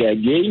 And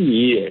again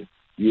here,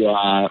 you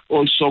are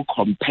also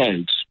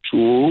compelled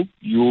to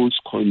use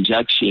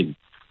conjunction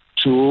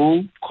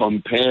to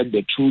compare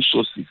the two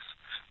sources.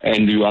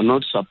 And you are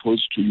not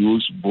supposed to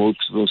use both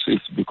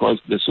sources because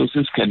the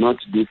sources cannot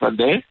differ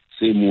the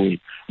same way.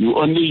 You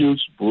only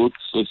use both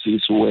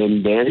sources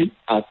when they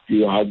ask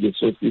you how the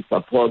sources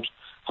support,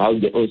 how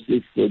the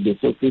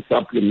sources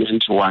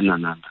supplement one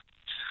another.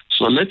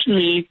 So let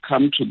me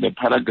come to the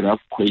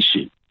paragraph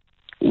question,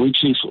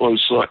 which is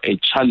also a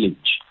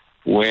challenge,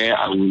 where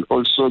I will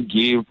also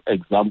give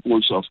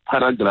examples of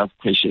paragraph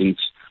questions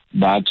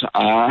that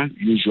are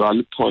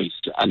usually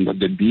posed under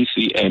the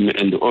BCM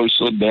and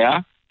also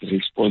their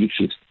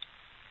responses.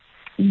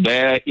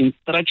 The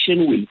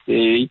instruction will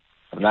say,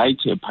 write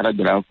a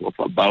paragraph of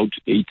about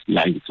 8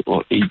 lines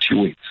or 8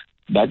 words.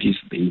 That is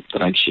the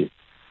instruction.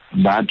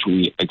 But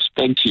we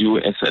expect you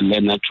as a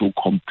learner to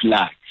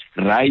comply.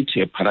 Write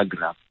a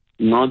paragraph,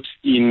 not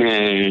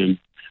in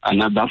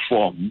another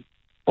form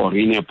or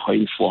in a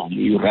point form.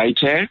 You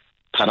write a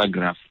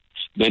paragraph.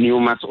 Then you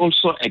must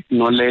also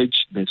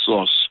acknowledge the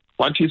source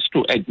What is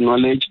to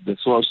acknowledge the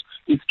source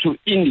is to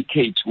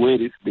indicate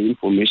where is the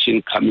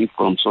information coming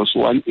from, source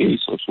 1A,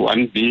 source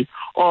 1B,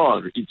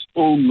 or its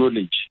own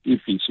knowledge if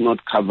it's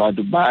not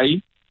covered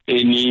by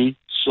any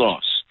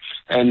source.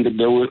 And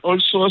they will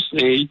also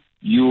say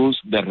use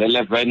the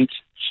relevant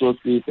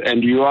sources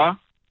and your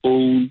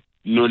own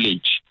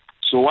knowledge.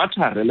 So what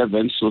are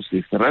relevant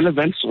sources?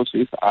 Relevant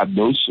sources are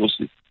those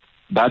sources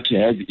that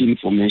have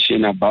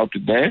information about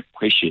the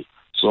question.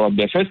 So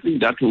the first thing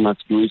that we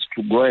must do is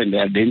to go and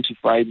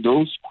identify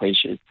those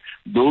questions,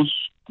 those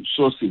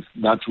sources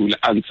that will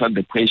answer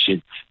the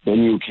question.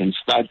 Then you can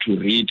start to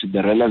read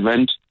the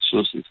relevant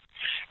sources.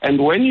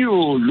 And when you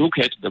look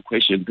at the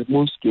question, the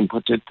most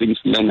important things,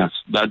 learners,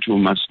 that you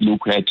must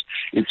look at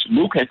is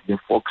look at the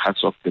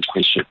focus of the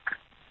question.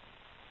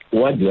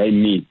 What do I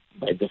mean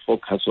by the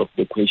focus of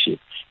the question?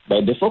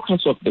 By the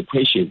focus of the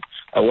question,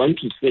 I want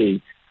to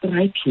say,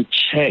 try to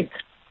check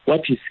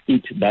what is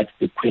it that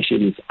the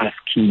question is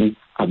asking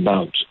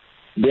about.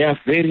 There are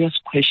various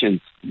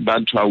questions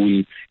that I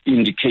will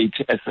indicate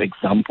as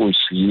examples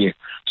here.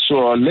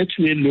 So let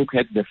me look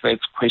at the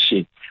first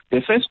question.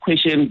 The first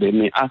question, they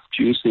may ask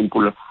you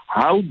simple,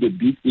 how the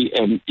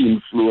BCM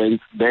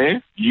influenced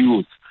the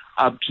youth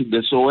up to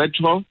the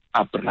Soweto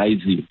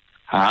uprising.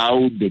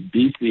 How the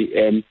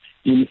BCM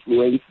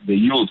influenced the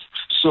youth.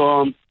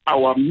 So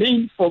our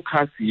main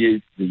focus here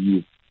is the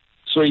youth.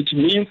 So it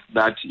means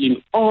that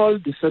in all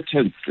the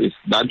sentences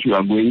that you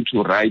are going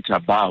to write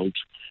about,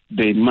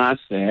 they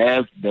must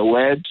have the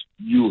word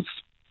youth,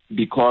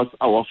 because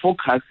our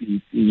focus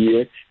is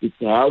here is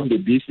how the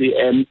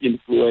BCM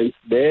influenced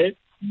the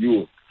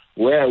youth,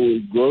 where we'll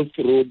go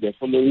through the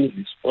following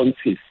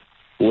responses,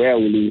 where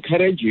we'll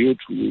encourage you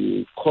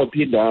to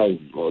copy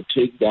down or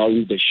take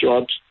down the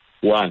short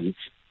ones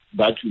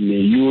that you may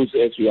use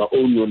as your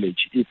own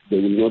knowledge if they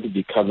will not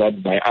be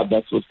covered by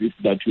other sources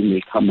that you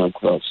may come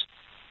across.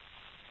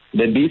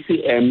 The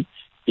BCM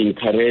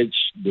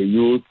encouraged the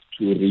youth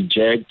to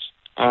reject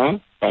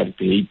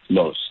apartheid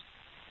laws.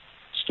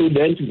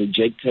 Students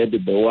rejected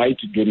the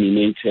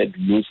white-dominated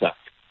USA.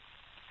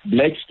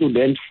 Black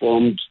students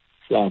formed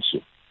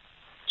SASO.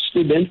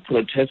 Students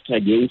protest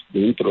against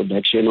the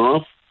introduction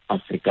of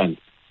Africans.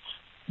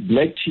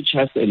 Black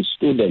teachers and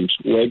students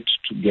worked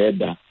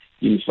together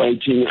in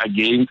fighting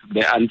against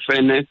the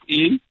unfairness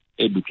in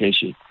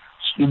education.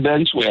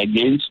 Students were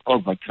against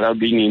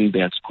overcrowding in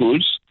their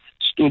schools.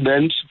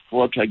 Students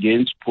fought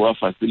against poor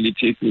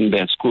facilities in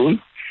their school.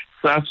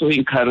 SASO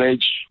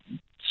encouraged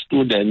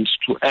students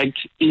to act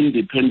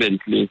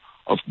independently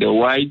of the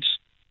white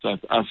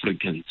South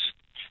Africans.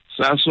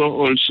 SASO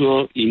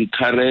also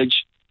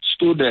encouraged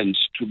students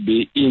to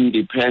be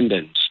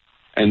independent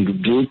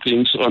and do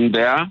things on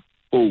their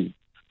own.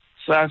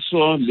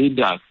 SASO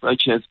leaders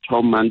such as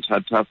Tom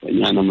Mantata,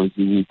 Fanyana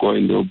Mazibuko,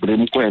 and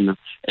Obrim Kwena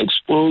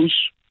exposed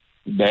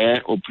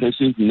the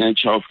oppressive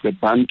nature of the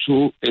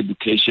Bantu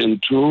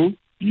education to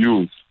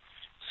youth.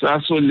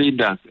 SASO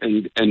leaders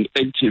and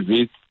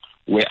activists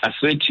were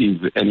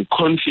assertive and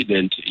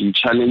confident in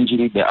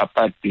challenging the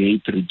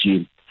apartheid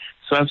regime.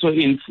 SASO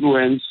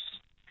influenced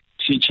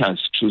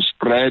teachers to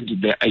spread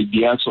the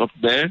ideas of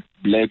the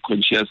Black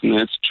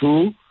consciousness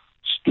to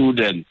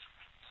students.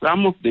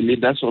 Some of the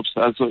leaders of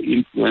SASO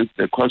influenced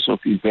the course of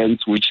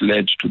events which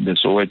led to the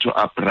Soweto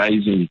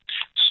uprising.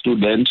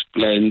 Students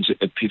planned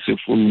a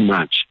peaceful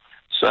march.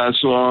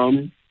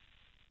 SASO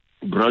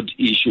brought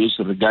issues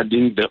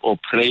regarding the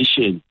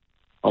oppression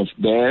of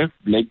the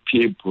Black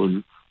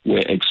people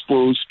were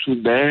exposed to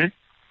the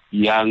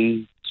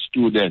young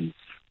students.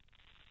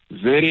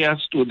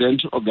 Various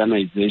student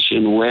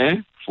organizations were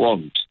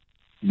formed.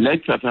 Black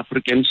South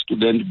African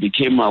students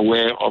became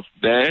aware of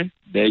the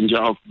danger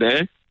of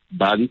the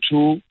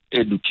Bantu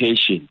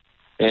education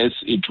as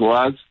it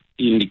was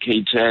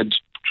indicated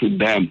to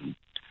them.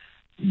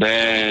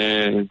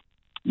 The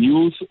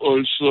youth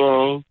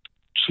also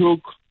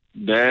took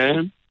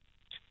the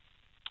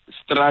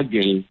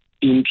struggle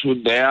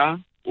into their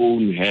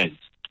own hands.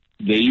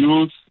 The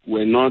youth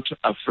were not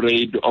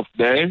afraid of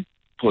the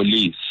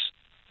police,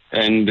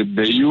 and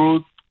the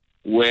youth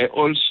were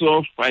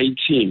also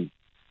fighting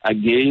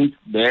against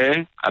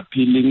the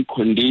appealing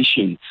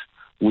conditions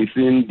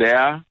within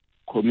their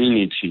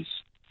communities.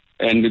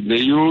 And the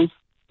youth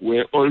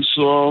were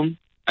also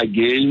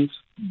against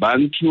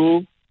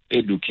Bantu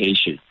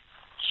education.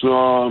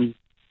 So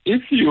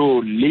if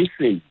you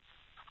listen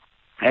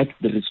at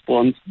the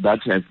response that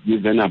I've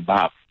given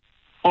above,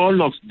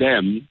 all of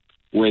them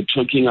were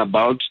talking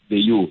about the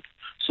youth.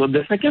 So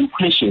the second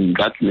question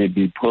that may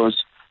be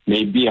posed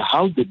may be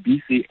how the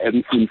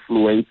BCM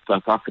influenced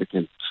South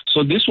Africans.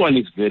 So this one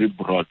is very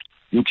broad.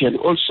 You can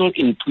also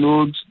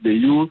include the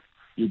youth.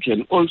 You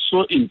can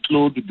also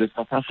include the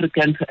South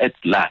Africans at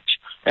large.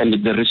 And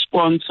the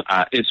response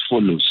are as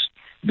follows.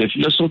 The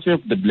philosophy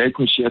of the Black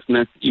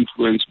consciousness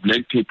influenced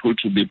Black people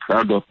to be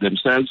proud of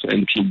themselves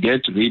and to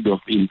get rid of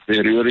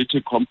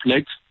inferiority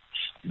complex.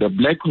 The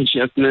Black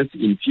consciousness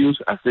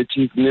infused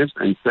assertiveness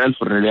and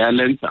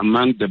self-reliance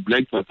among the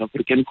Black South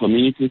African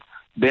communities.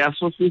 There are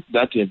sources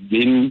that have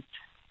been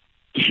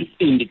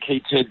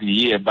indicated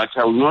here, but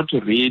I will not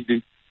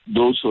read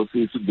those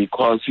sources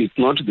because it's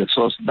not the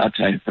source that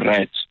I've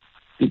read.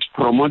 It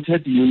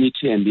promoted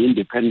unity and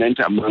independence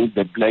among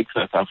the Black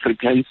South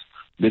Africans.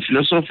 The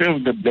philosophy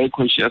of the Black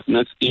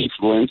consciousness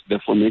influenced the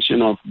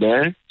formation of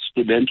the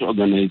student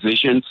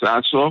organization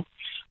SASO.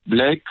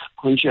 Black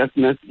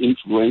consciousness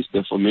influenced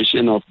the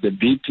formation of the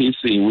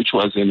BPC, which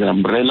was an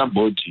umbrella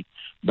body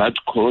that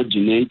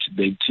coordinates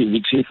the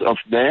activities of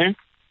the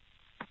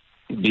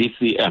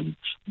BCM.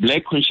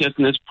 Black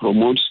consciousness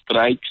promotes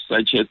strikes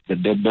such as the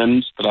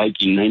Durban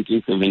strike in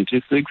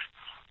 1976.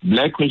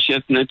 Black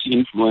consciousness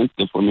influenced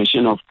the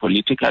formation of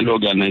political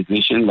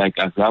organizations like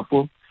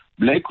AZAPO.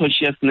 Black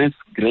consciousness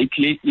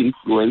greatly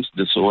influenced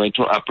the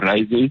Soweto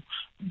uprising.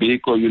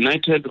 Biko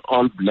united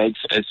all blacks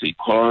as he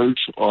called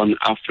on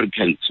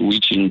Africans,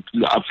 which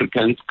include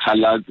Africans,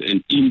 colors,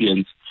 and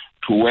Indians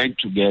to work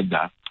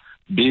together.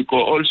 Biko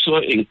also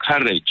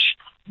encouraged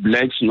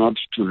blacks not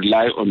to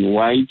rely on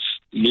white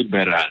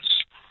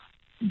liberals.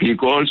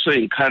 Biko also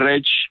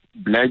encouraged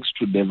blacks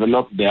to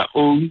develop their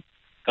own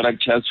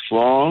structures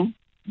for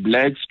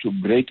blacks to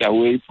break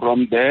away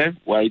from their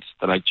white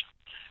structure.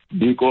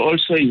 Biko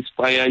also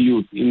inspired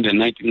youth in the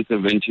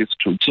 1970s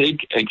to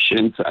take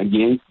actions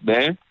against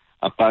the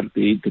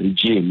apartheid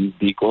regime.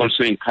 Biko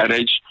also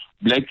encouraged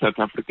Black South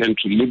Africans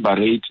to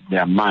liberate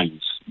their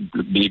minds.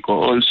 Biko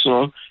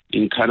also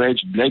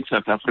encouraged Black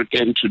South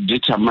Africans to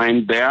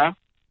determine their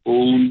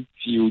own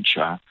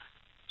future.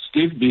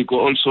 Steve Biko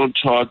also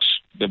taught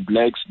the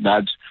blacks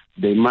that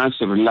they must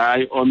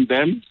rely on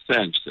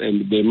themselves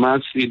and they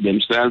must see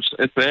themselves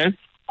as a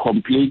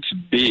complete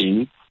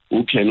being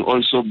who can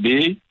also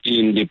be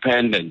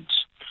independent.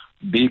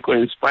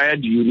 Biko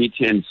inspired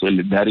unity and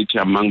solidarity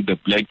among the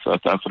Black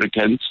South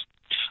Africans.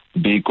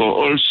 Biko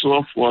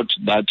also fought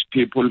that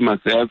people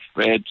must have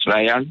fair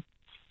trial.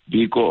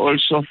 Biko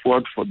also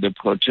fought for the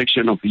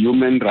protection of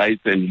human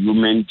rights and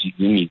human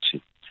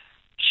dignity.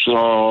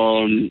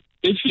 So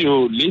if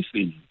you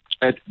listen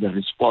at the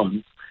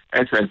response,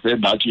 as I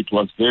said, that it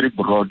was very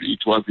broad.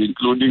 It was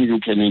including,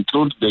 you can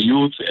include the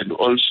youth and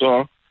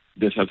also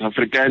the South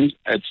Africans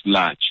at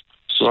large.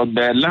 So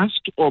the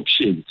last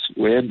options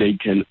where they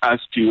can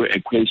ask you a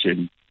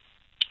question,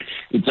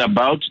 it's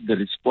about the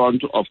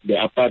response of the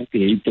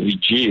apartheid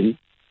regime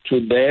to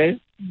the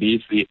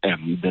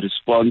BCM, the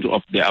response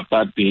of the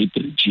apartheid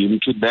regime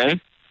to the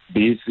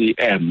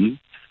BCM.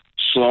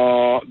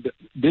 So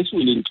this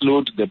will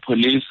include the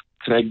police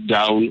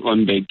crackdown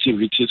on the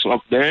activities of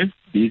the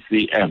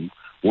BCM,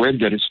 where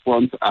the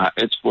response are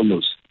as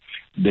follows.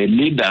 The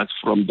leaders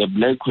from the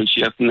Black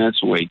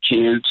consciousness were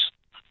killed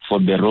for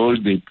the role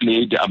they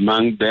played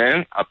among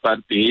the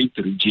apartheid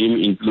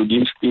regime,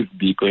 including Steve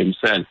Biko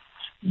himself.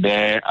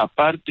 The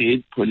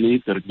apartheid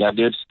police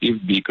regarded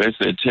Steve Biko as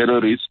a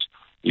terrorist.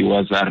 He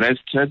was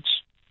arrested.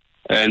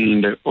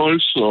 And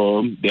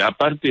also, the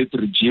apartheid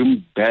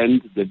regime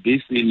banned the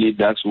BC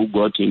leaders who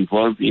got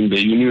involved in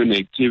the union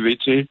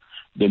activity.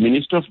 The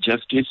Minister of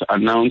Justice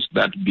announced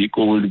that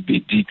Biko will be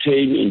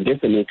detained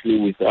indefinitely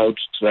without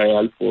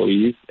trial for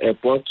his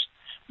effort.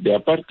 The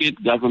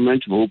apartheid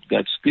government hoped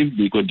that Steve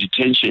Biko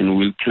detention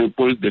will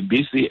cripple the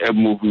BCM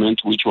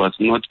movement, which was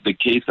not the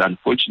case.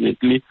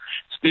 Unfortunately,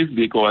 Steve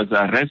Biko was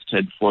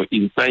arrested for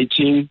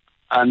inciting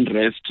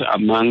unrest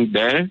among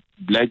the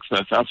Black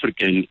South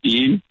Africans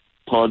in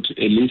Port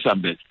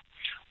Elizabeth.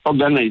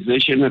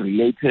 Organizations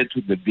related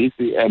to the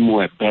BCM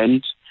were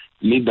banned.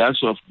 Leaders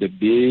of the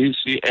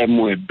BCM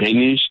were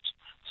banished.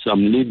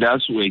 Some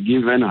leaders were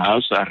given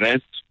house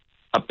arrest.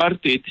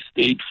 Apartheid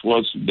state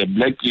forced the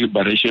Black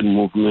Liberation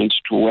Movement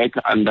to work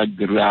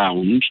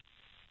underground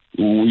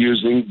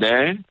using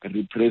the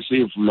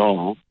repressive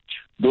law.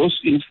 Those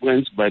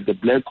influenced by the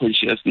Black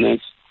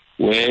consciousness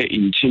were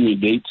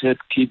intimidated,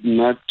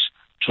 kidnapped,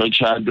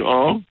 tortured,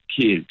 or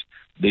killed.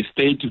 The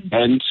state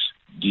banned,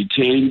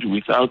 detained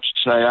without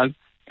trial,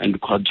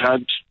 and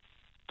conducted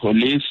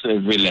police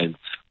surveillance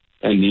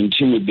and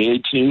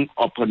intimidating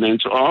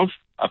opponents of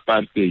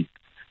apartheid.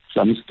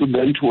 Some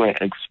students were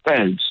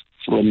expelled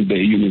from the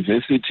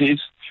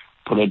universities.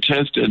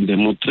 Protests and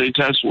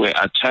demonstrators were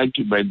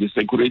attacked by the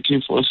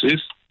security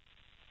forces,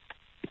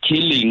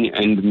 killing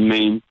and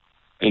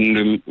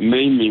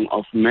maiming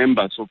of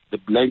members of the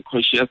Black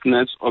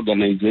Consciousness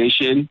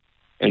Organization,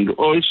 and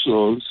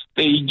also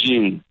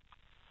staging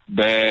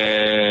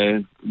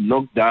the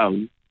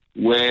lockdown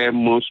where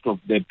most of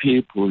the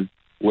people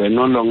were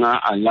no longer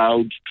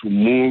allowed to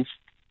move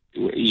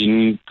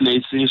in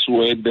places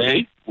where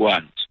they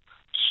want.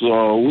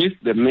 So with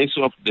the mess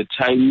of the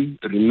time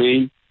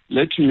remain,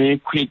 let me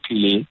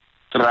quickly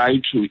try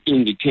to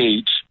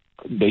indicate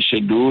the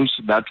schedules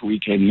that we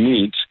can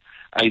meet.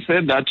 I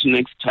said that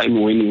next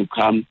time when you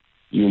come,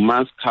 you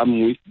must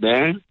come with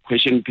the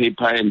question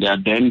paper and the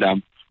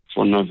addendum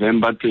for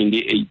November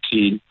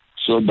 2018,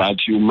 so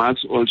that you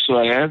must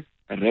also have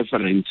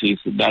references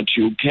that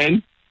you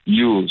can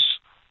use.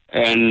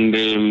 And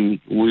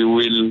we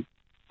will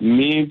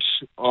meet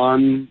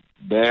on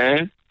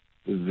the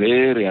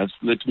various,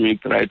 let me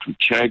try to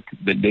check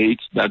the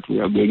dates that we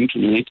are going to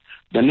meet.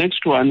 The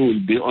next one will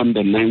be on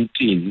the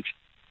 19th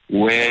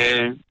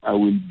where I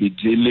will be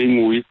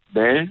dealing with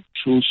the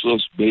true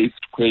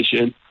source-based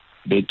question,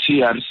 the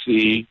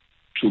TRC,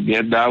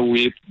 together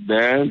with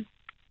the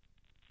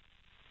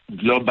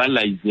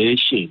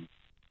globalization.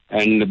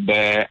 And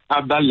the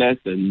other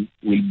lesson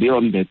will be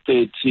on the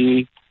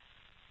 30th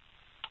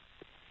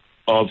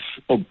of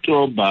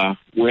October,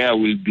 where I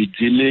will be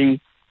dealing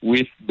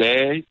with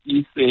the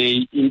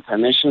ESA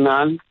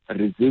international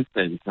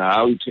resistance,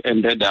 how it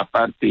ended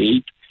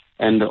apartheid.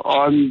 And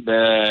on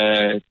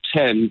the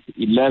 10th,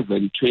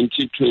 11,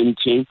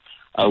 2020,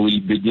 I will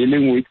be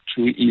dealing with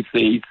two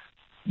essays,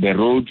 the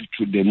road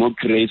to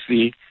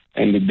democracy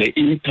and the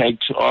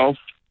impact of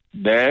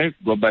the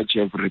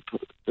Gorbachev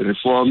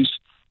reforms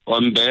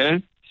on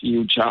the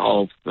future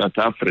of South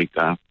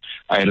Africa.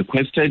 I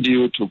requested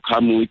you to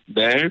come with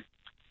the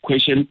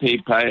question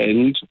paper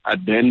and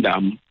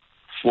addendum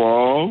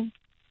for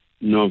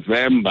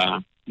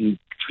November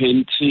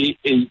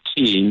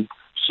 2018,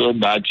 so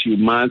that you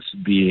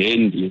must be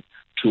handy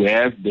to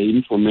have the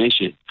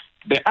information.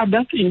 The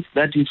other thing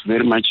that is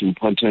very much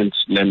important,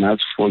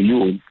 learners, for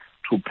you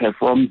to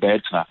perform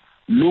better,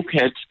 look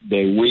at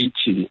the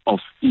weighting of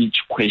each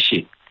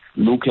question.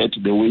 Look at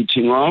the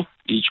weighting of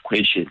each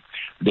question.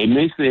 They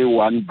may say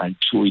 1 by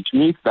 2. It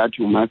means that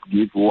you must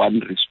give one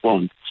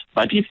response.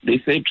 But if they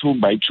say 2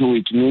 by 2,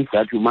 it means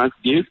that you must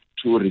give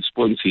 2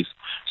 responses.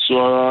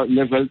 So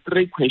level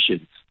 3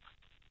 questions.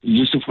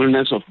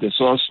 Usefulness of the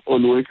source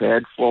always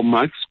had 4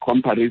 marks.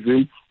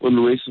 Comparison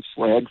always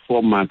had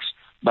 4 marks.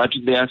 But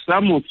there are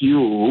some of you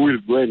who will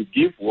go and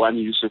give 1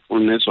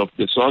 usefulness of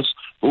the source,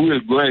 who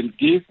will go and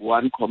give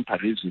 1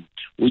 comparison,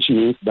 which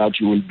means that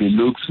you will be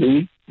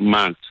losing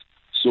marks.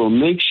 So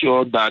make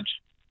sure that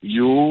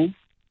you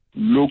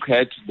look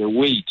at the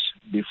weight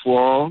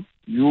before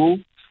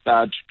you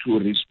start to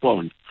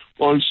respond.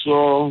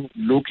 Also,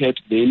 look at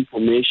the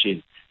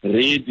information,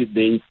 read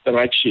the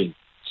instructions,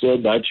 so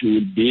that you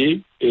will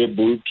be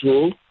able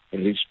to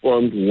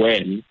respond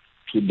well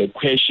to the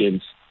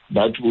questions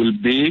that will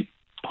be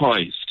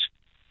posed.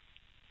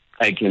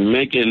 I can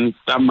make a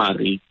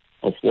summary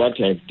of what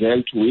I've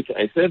dealt with.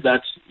 I said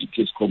that it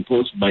is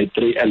composed by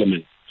 3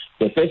 elements.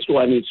 The first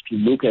one is to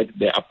look at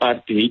the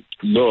apartheid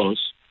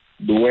laws,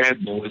 where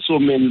there were so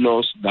many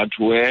laws that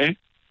were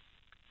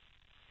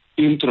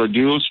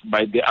introduced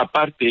by the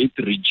apartheid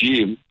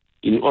regime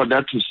in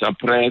order to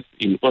suppress,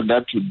 in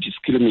order to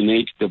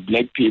discriminate the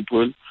black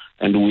people.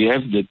 And we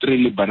have the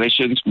 3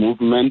 liberations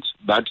movement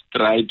that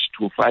tried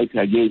to fight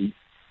against.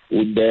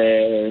 With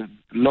the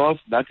laws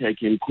that I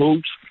can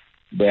quote,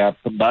 the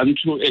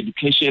Bantu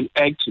Education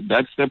Act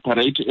that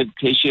separated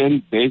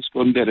education based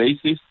on the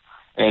races,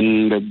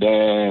 and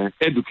the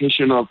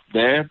education of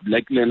the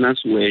black learners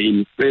were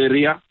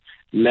inferior,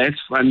 less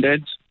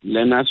funded,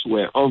 learners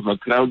were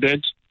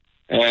overcrowded,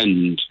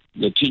 and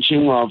the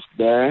teaching of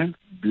the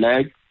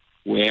black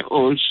were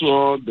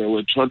also, they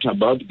were taught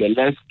about the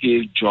less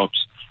skilled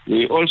jobs.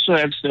 We also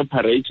have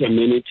Separate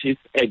Amenities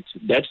Act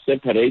that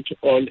separate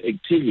all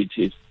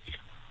activities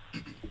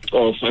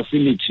or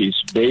facilities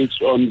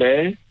based on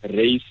the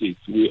races.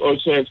 We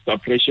also have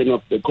suppression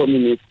of the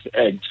Communist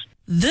Act.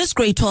 This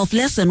grade 12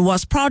 lesson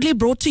was proudly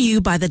brought to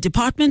you by the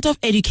Department of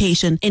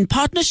Education in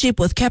partnership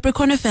with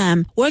Capricorn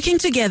FM. Working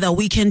together,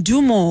 we can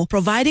do more,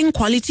 providing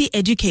quality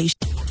education.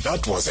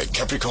 That was a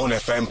Capricorn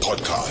FM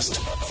podcast.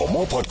 For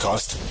more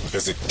podcasts,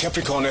 visit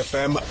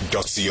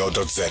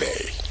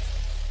capricornfm.co.za.